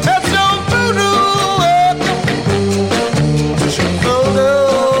 It's your voodoo working. It's your voodoo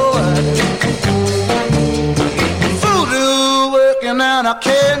working. Voodoo working, and I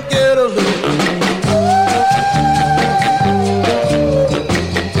can't get a look.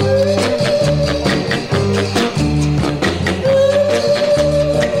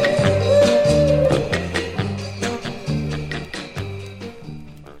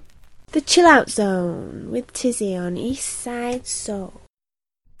 The Chillout Zone with Tizzy on Eastside Soul.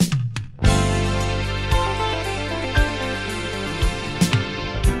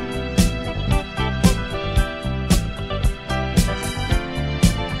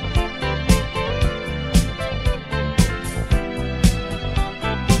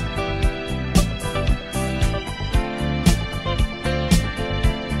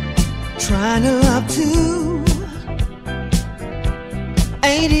 Trying to love too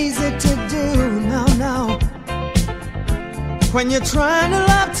When you're trying to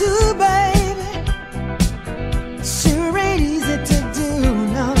love too, baby, sure ain't easy to do,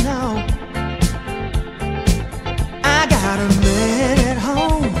 no, no. I got a man at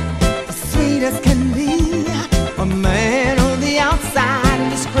home, as sweet as can be. A man on the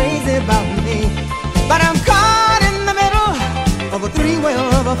outside who's crazy about me. But I'm caught in the middle of a three-way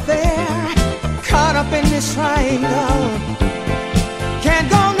love affair, caught up in this triangle, can't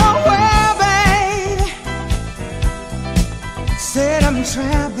go nowhere, baby. Said I'm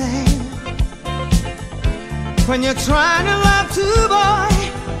trapped, baby. When you're trying to love too, boy,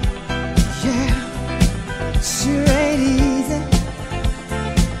 yeah, sure ain't easy.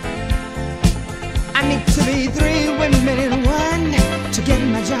 I need to be 3 women in one to get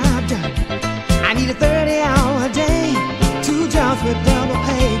my job done. I need a 30-hour day, 2 jobs with double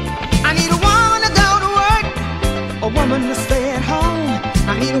pay. I need a woman to go to work, a woman to stay at home.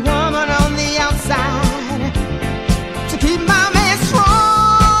 I need a woman on the outside to keep my man strong,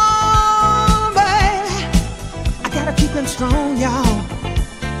 baby. I gotta keep him strong, y'all.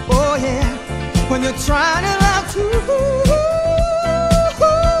 Oh yeah, when you're trying to love too,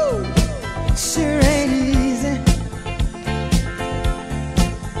 sure ain't easy.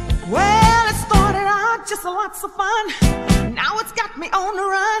 Well, it started out just lots of fun. Now it's got me on the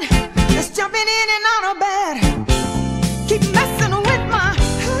run. It's jumping in and out of bed, keep messing with my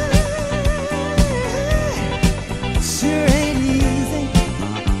head. Sure ain't easy.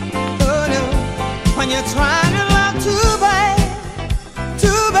 Oh no, when you're trying to love too, babe,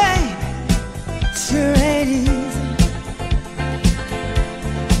 sure ain't easy.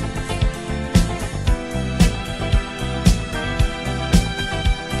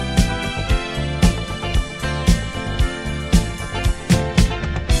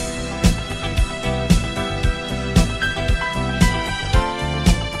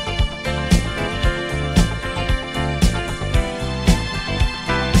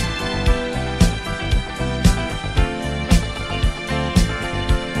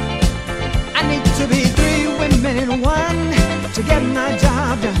 To get my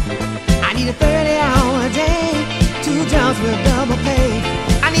job done, I need a 30-hour day, 2 jobs with double pay.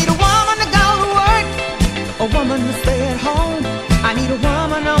 I need a woman to go to work, a woman to stay at home. I need a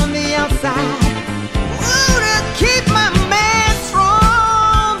woman on the outside, ooh, to keep my man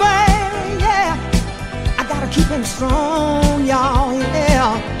strong, baby, yeah. I gotta keep him strong, y'all,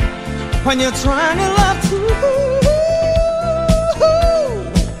 yeah. When you're trying to love too,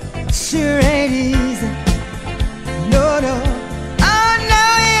 sure ain't easy. No, no.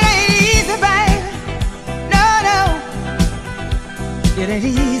 It ain't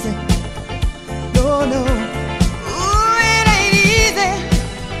easy, no, no. Ooh, it ain't easy,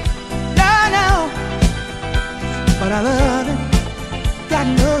 no, no. But I love him, God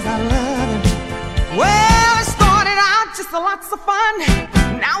knows I love him. Well, it started out just lots of fun.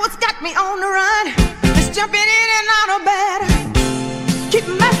 Now it's got me on the run. It's jumping in and out of bed, keep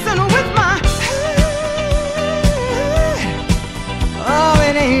messing with my head. Oh,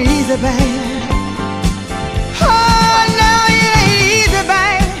 it ain't easy, baby.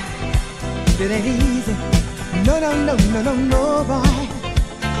 It ain't easy, no, no, no, no, no, no, boy,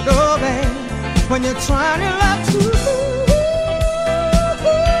 no, babe. When you're trying to love too,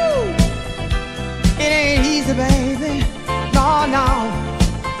 it ain't easy, baby, no, no.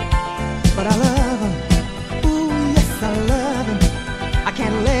 But I love him, ooh, yes, I love him. I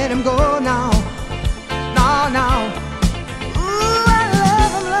can't let him go now, no, no. Ooh, I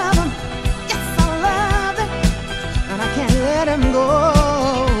love him, yes, I love him. And I can't let him go.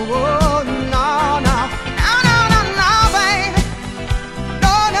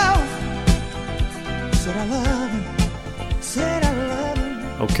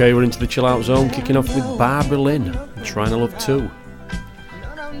 Okay, we're into the chill out zone, kicking off with Barbara Lynn, Trying to Love Too.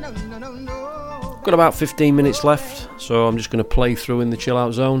 Got about 15 minutes left, so I'm just going to play through in the chill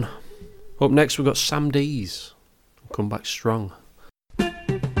out zone. Up next we've got Sam Dees, Come Back Strong.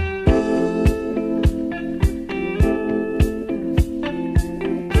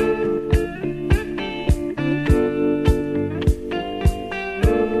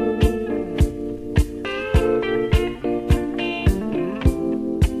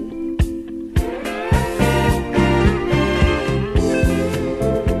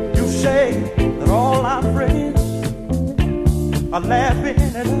 Are laughing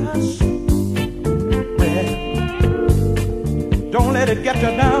at us. Well, don't let it get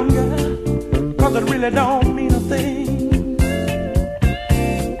you down, girl, 'cause it really don't mean a thing.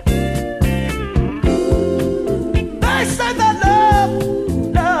 They say that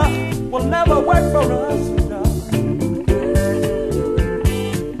love will never work for us, no.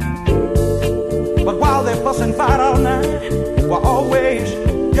 But while they fuss and fight all night,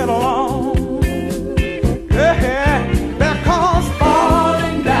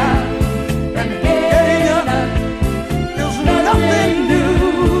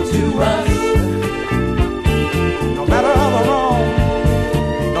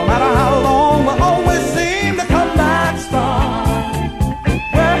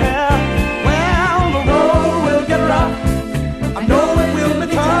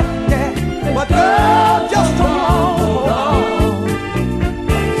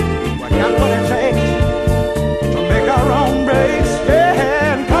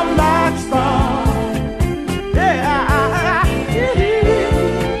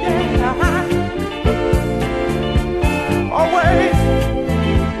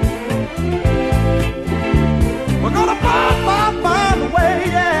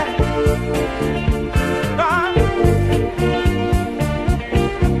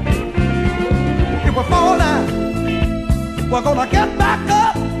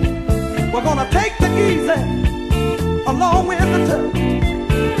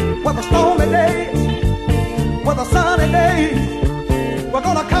 the stormy days, with the sunny days, we're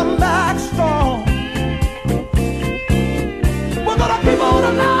gonna come back strong. We're gonna keep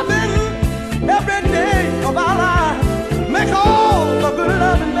on loving every day of our lives. Make all the good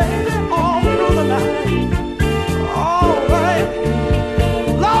loving, baby, all through the night. All right,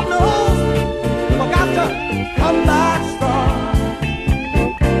 Lord knows we got to come back strong.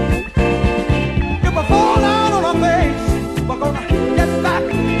 If we fall down on our face, we're gonna get back,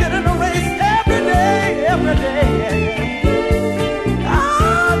 get in the race every day.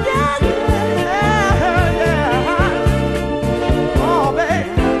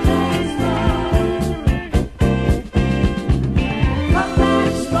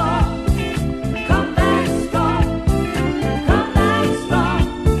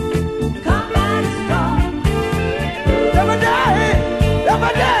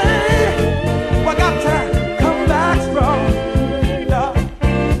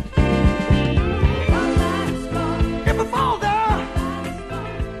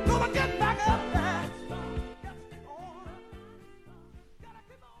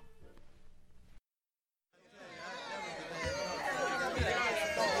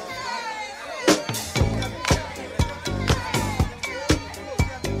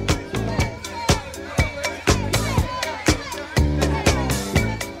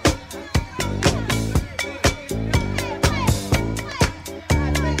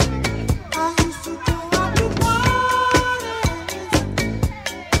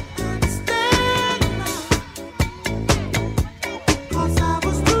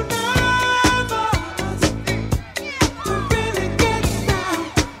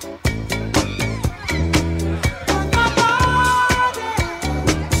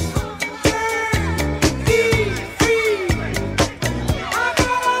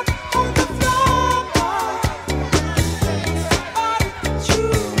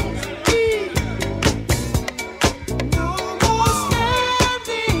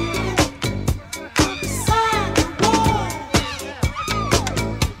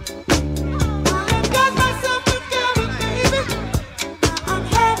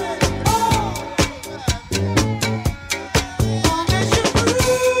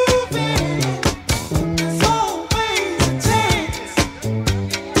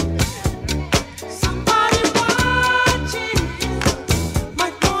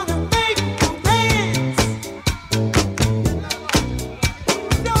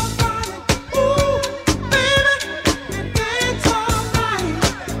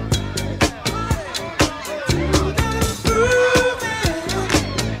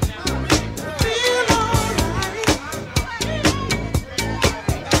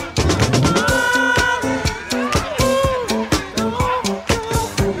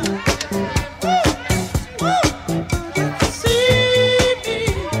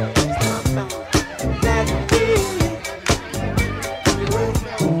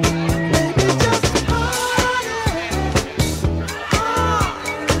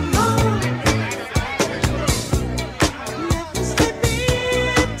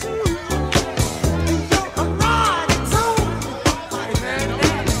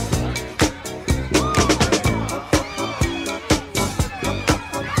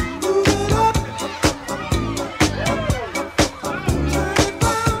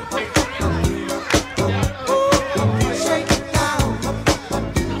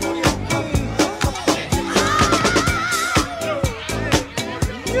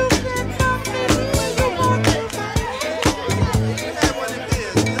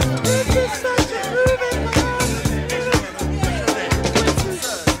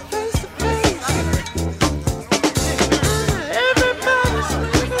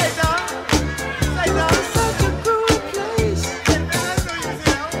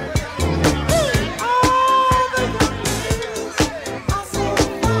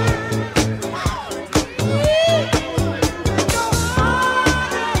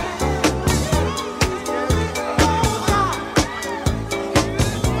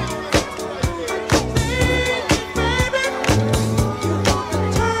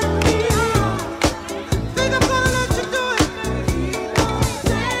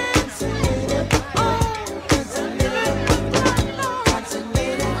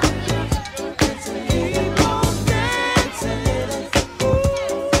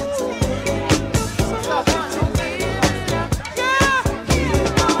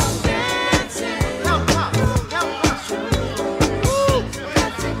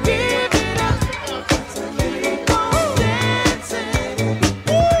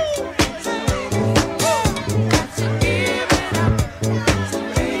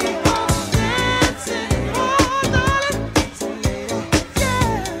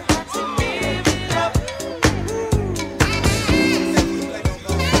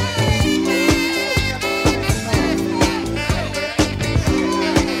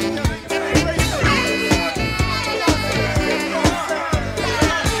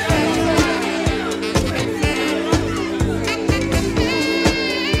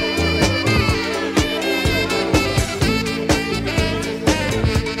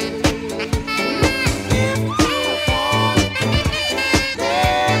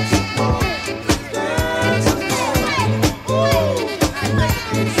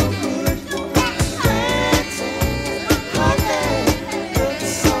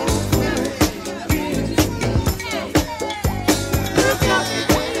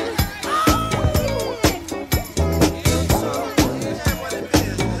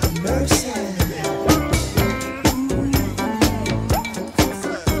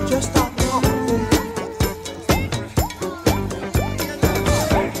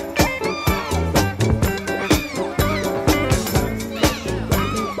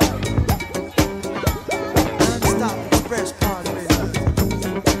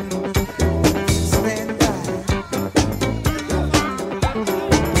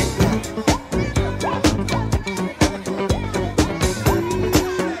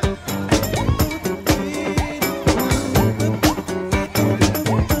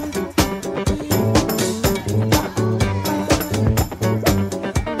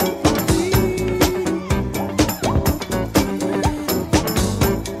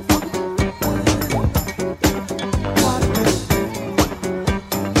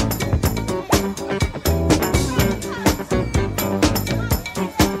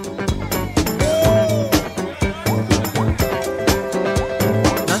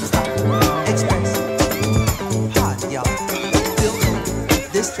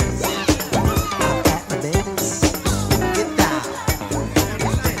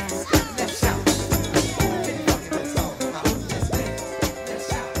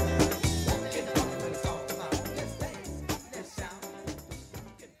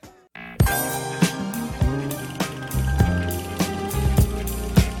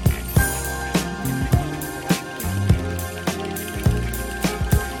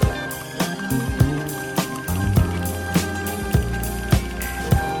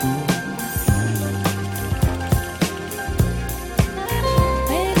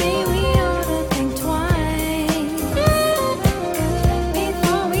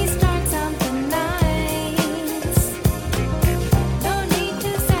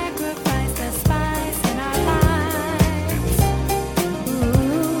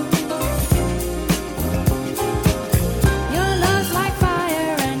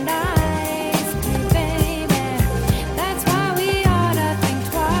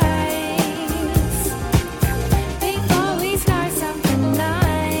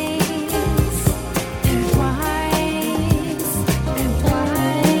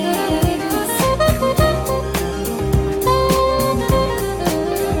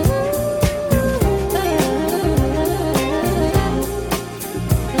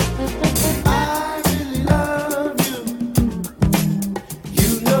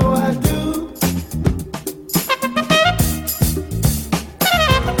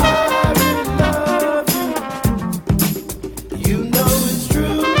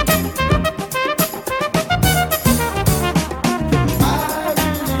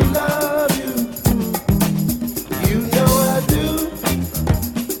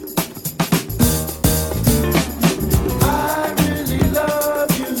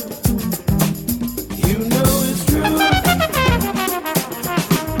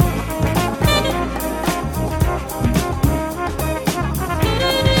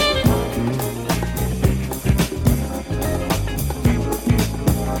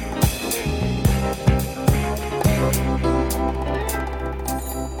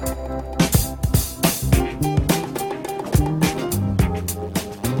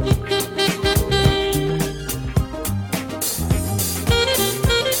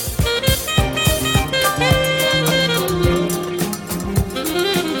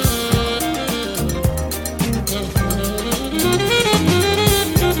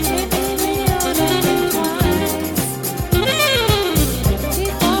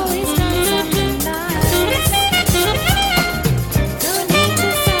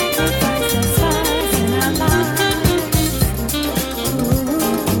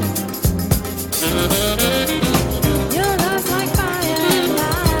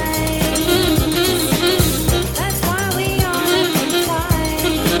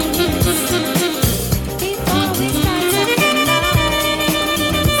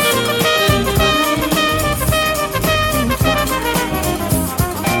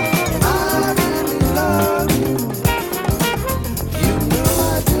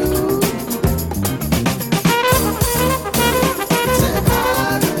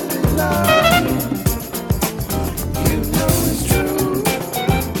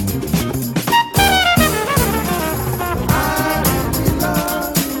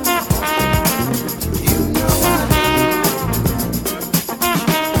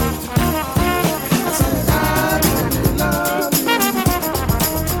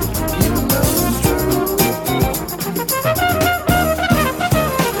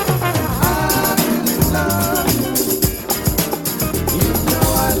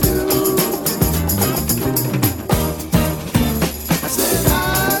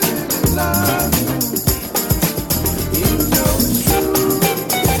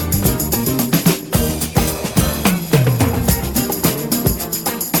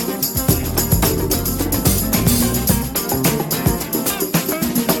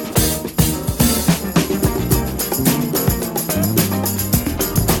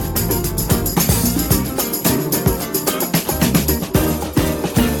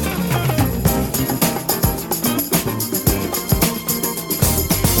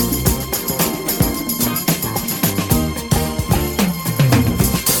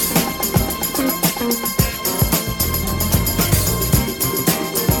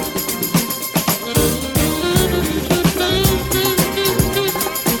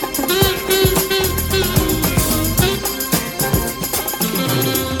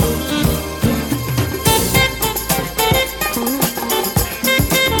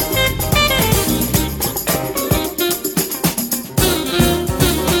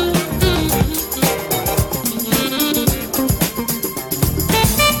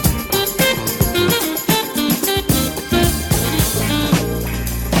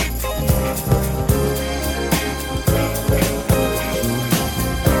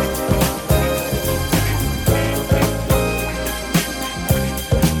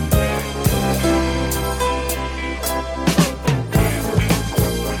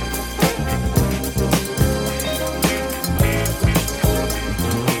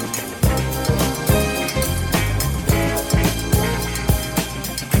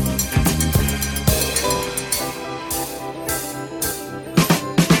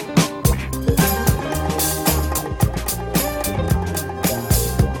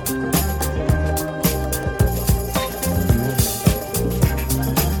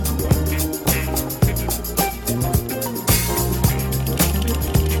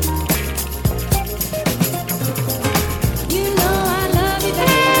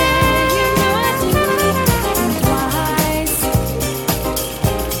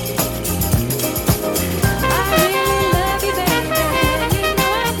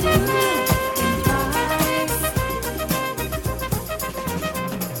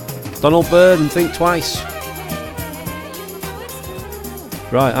 Donald Byrd and Think Twice.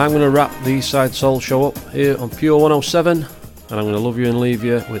 Right, I'm going to wrap the Eastside Soul Show up here on Pure 107, and I'm going to love you and leave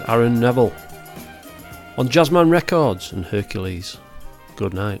you with Aaron Neville on Jazzman Records and Hercules.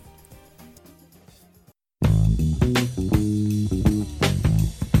 Good night.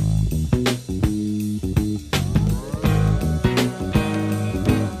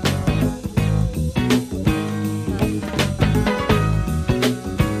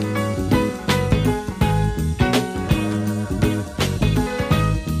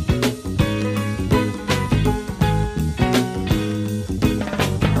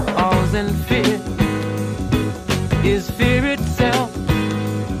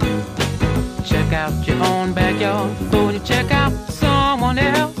 Before you check out someone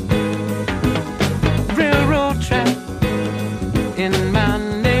else. Railroad track in my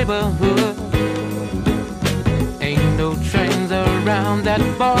neighborhood. Ain't no trains around that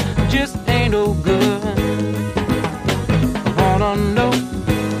bar, just ain't no good. I wanna know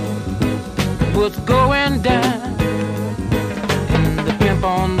what's going down. And the pimp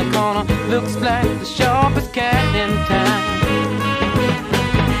on the corner looks like the sharpest cat in town.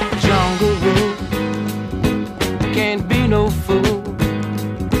 Jungle Rule, can't be no fool.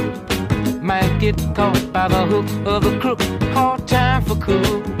 Might get caught by the hook of the crook. Hard time for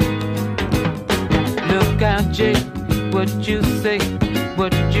cool. Look out, Jake, what you say,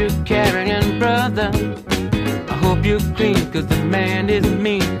 what you carrying, brother. I hope you're clean, cause the man is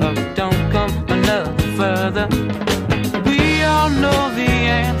mean, or don't come another further. We all know the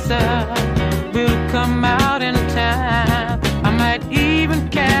answer will come out in time. I might even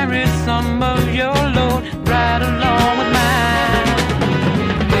carry some of your load right along with mine.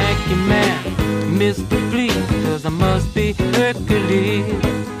 Thank you, man, Mr. Please, cause I must be Hercules.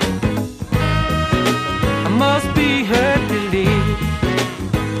 I must be Hercules.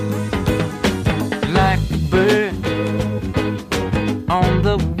 Like a bird on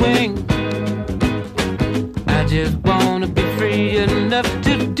the wing, I just wanna be free enough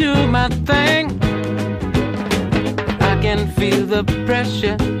to do my thing. I can feel the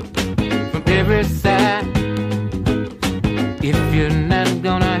pressure from every side. If you're not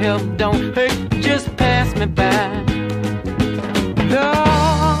gonna help, don't hurt, just pass me by. Lord,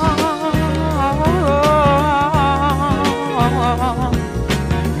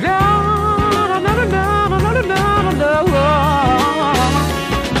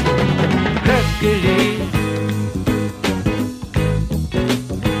 Hercules,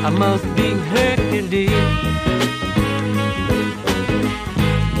 I must be Hercules.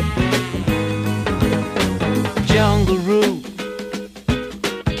 Jungle Rule,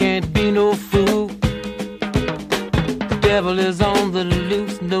 can't be no fool. The devil is on the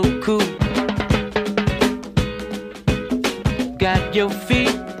loose, no cool. Got your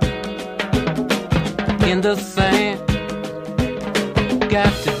feet in the sand.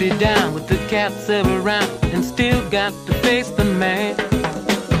 Got to be down with the cats around, and still got to face the man.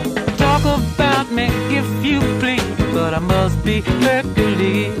 Talk about me if you please, but I must be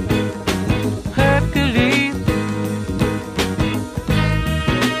Hercules. Hercules,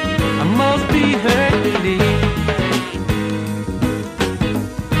 I must be Hercules.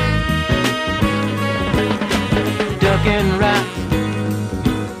 Ducking rocks,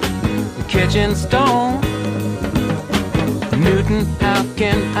 catching stones. Newton, how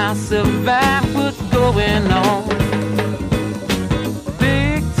can I survive? What's going on?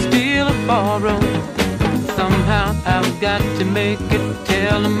 Big steal or borrow, somehow I've got to make it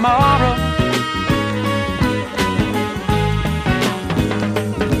till tomorrow.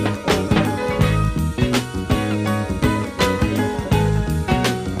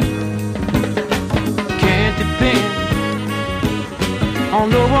 Can't depend on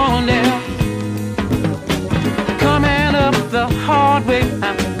no one else. Coming up the hard way,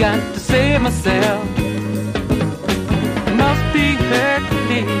 I've got to save myself. Must be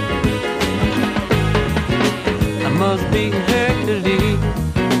Hercules. I must be Hercules.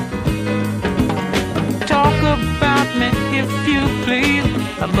 Talk about me if you please.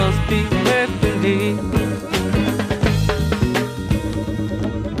 I must be Hercules.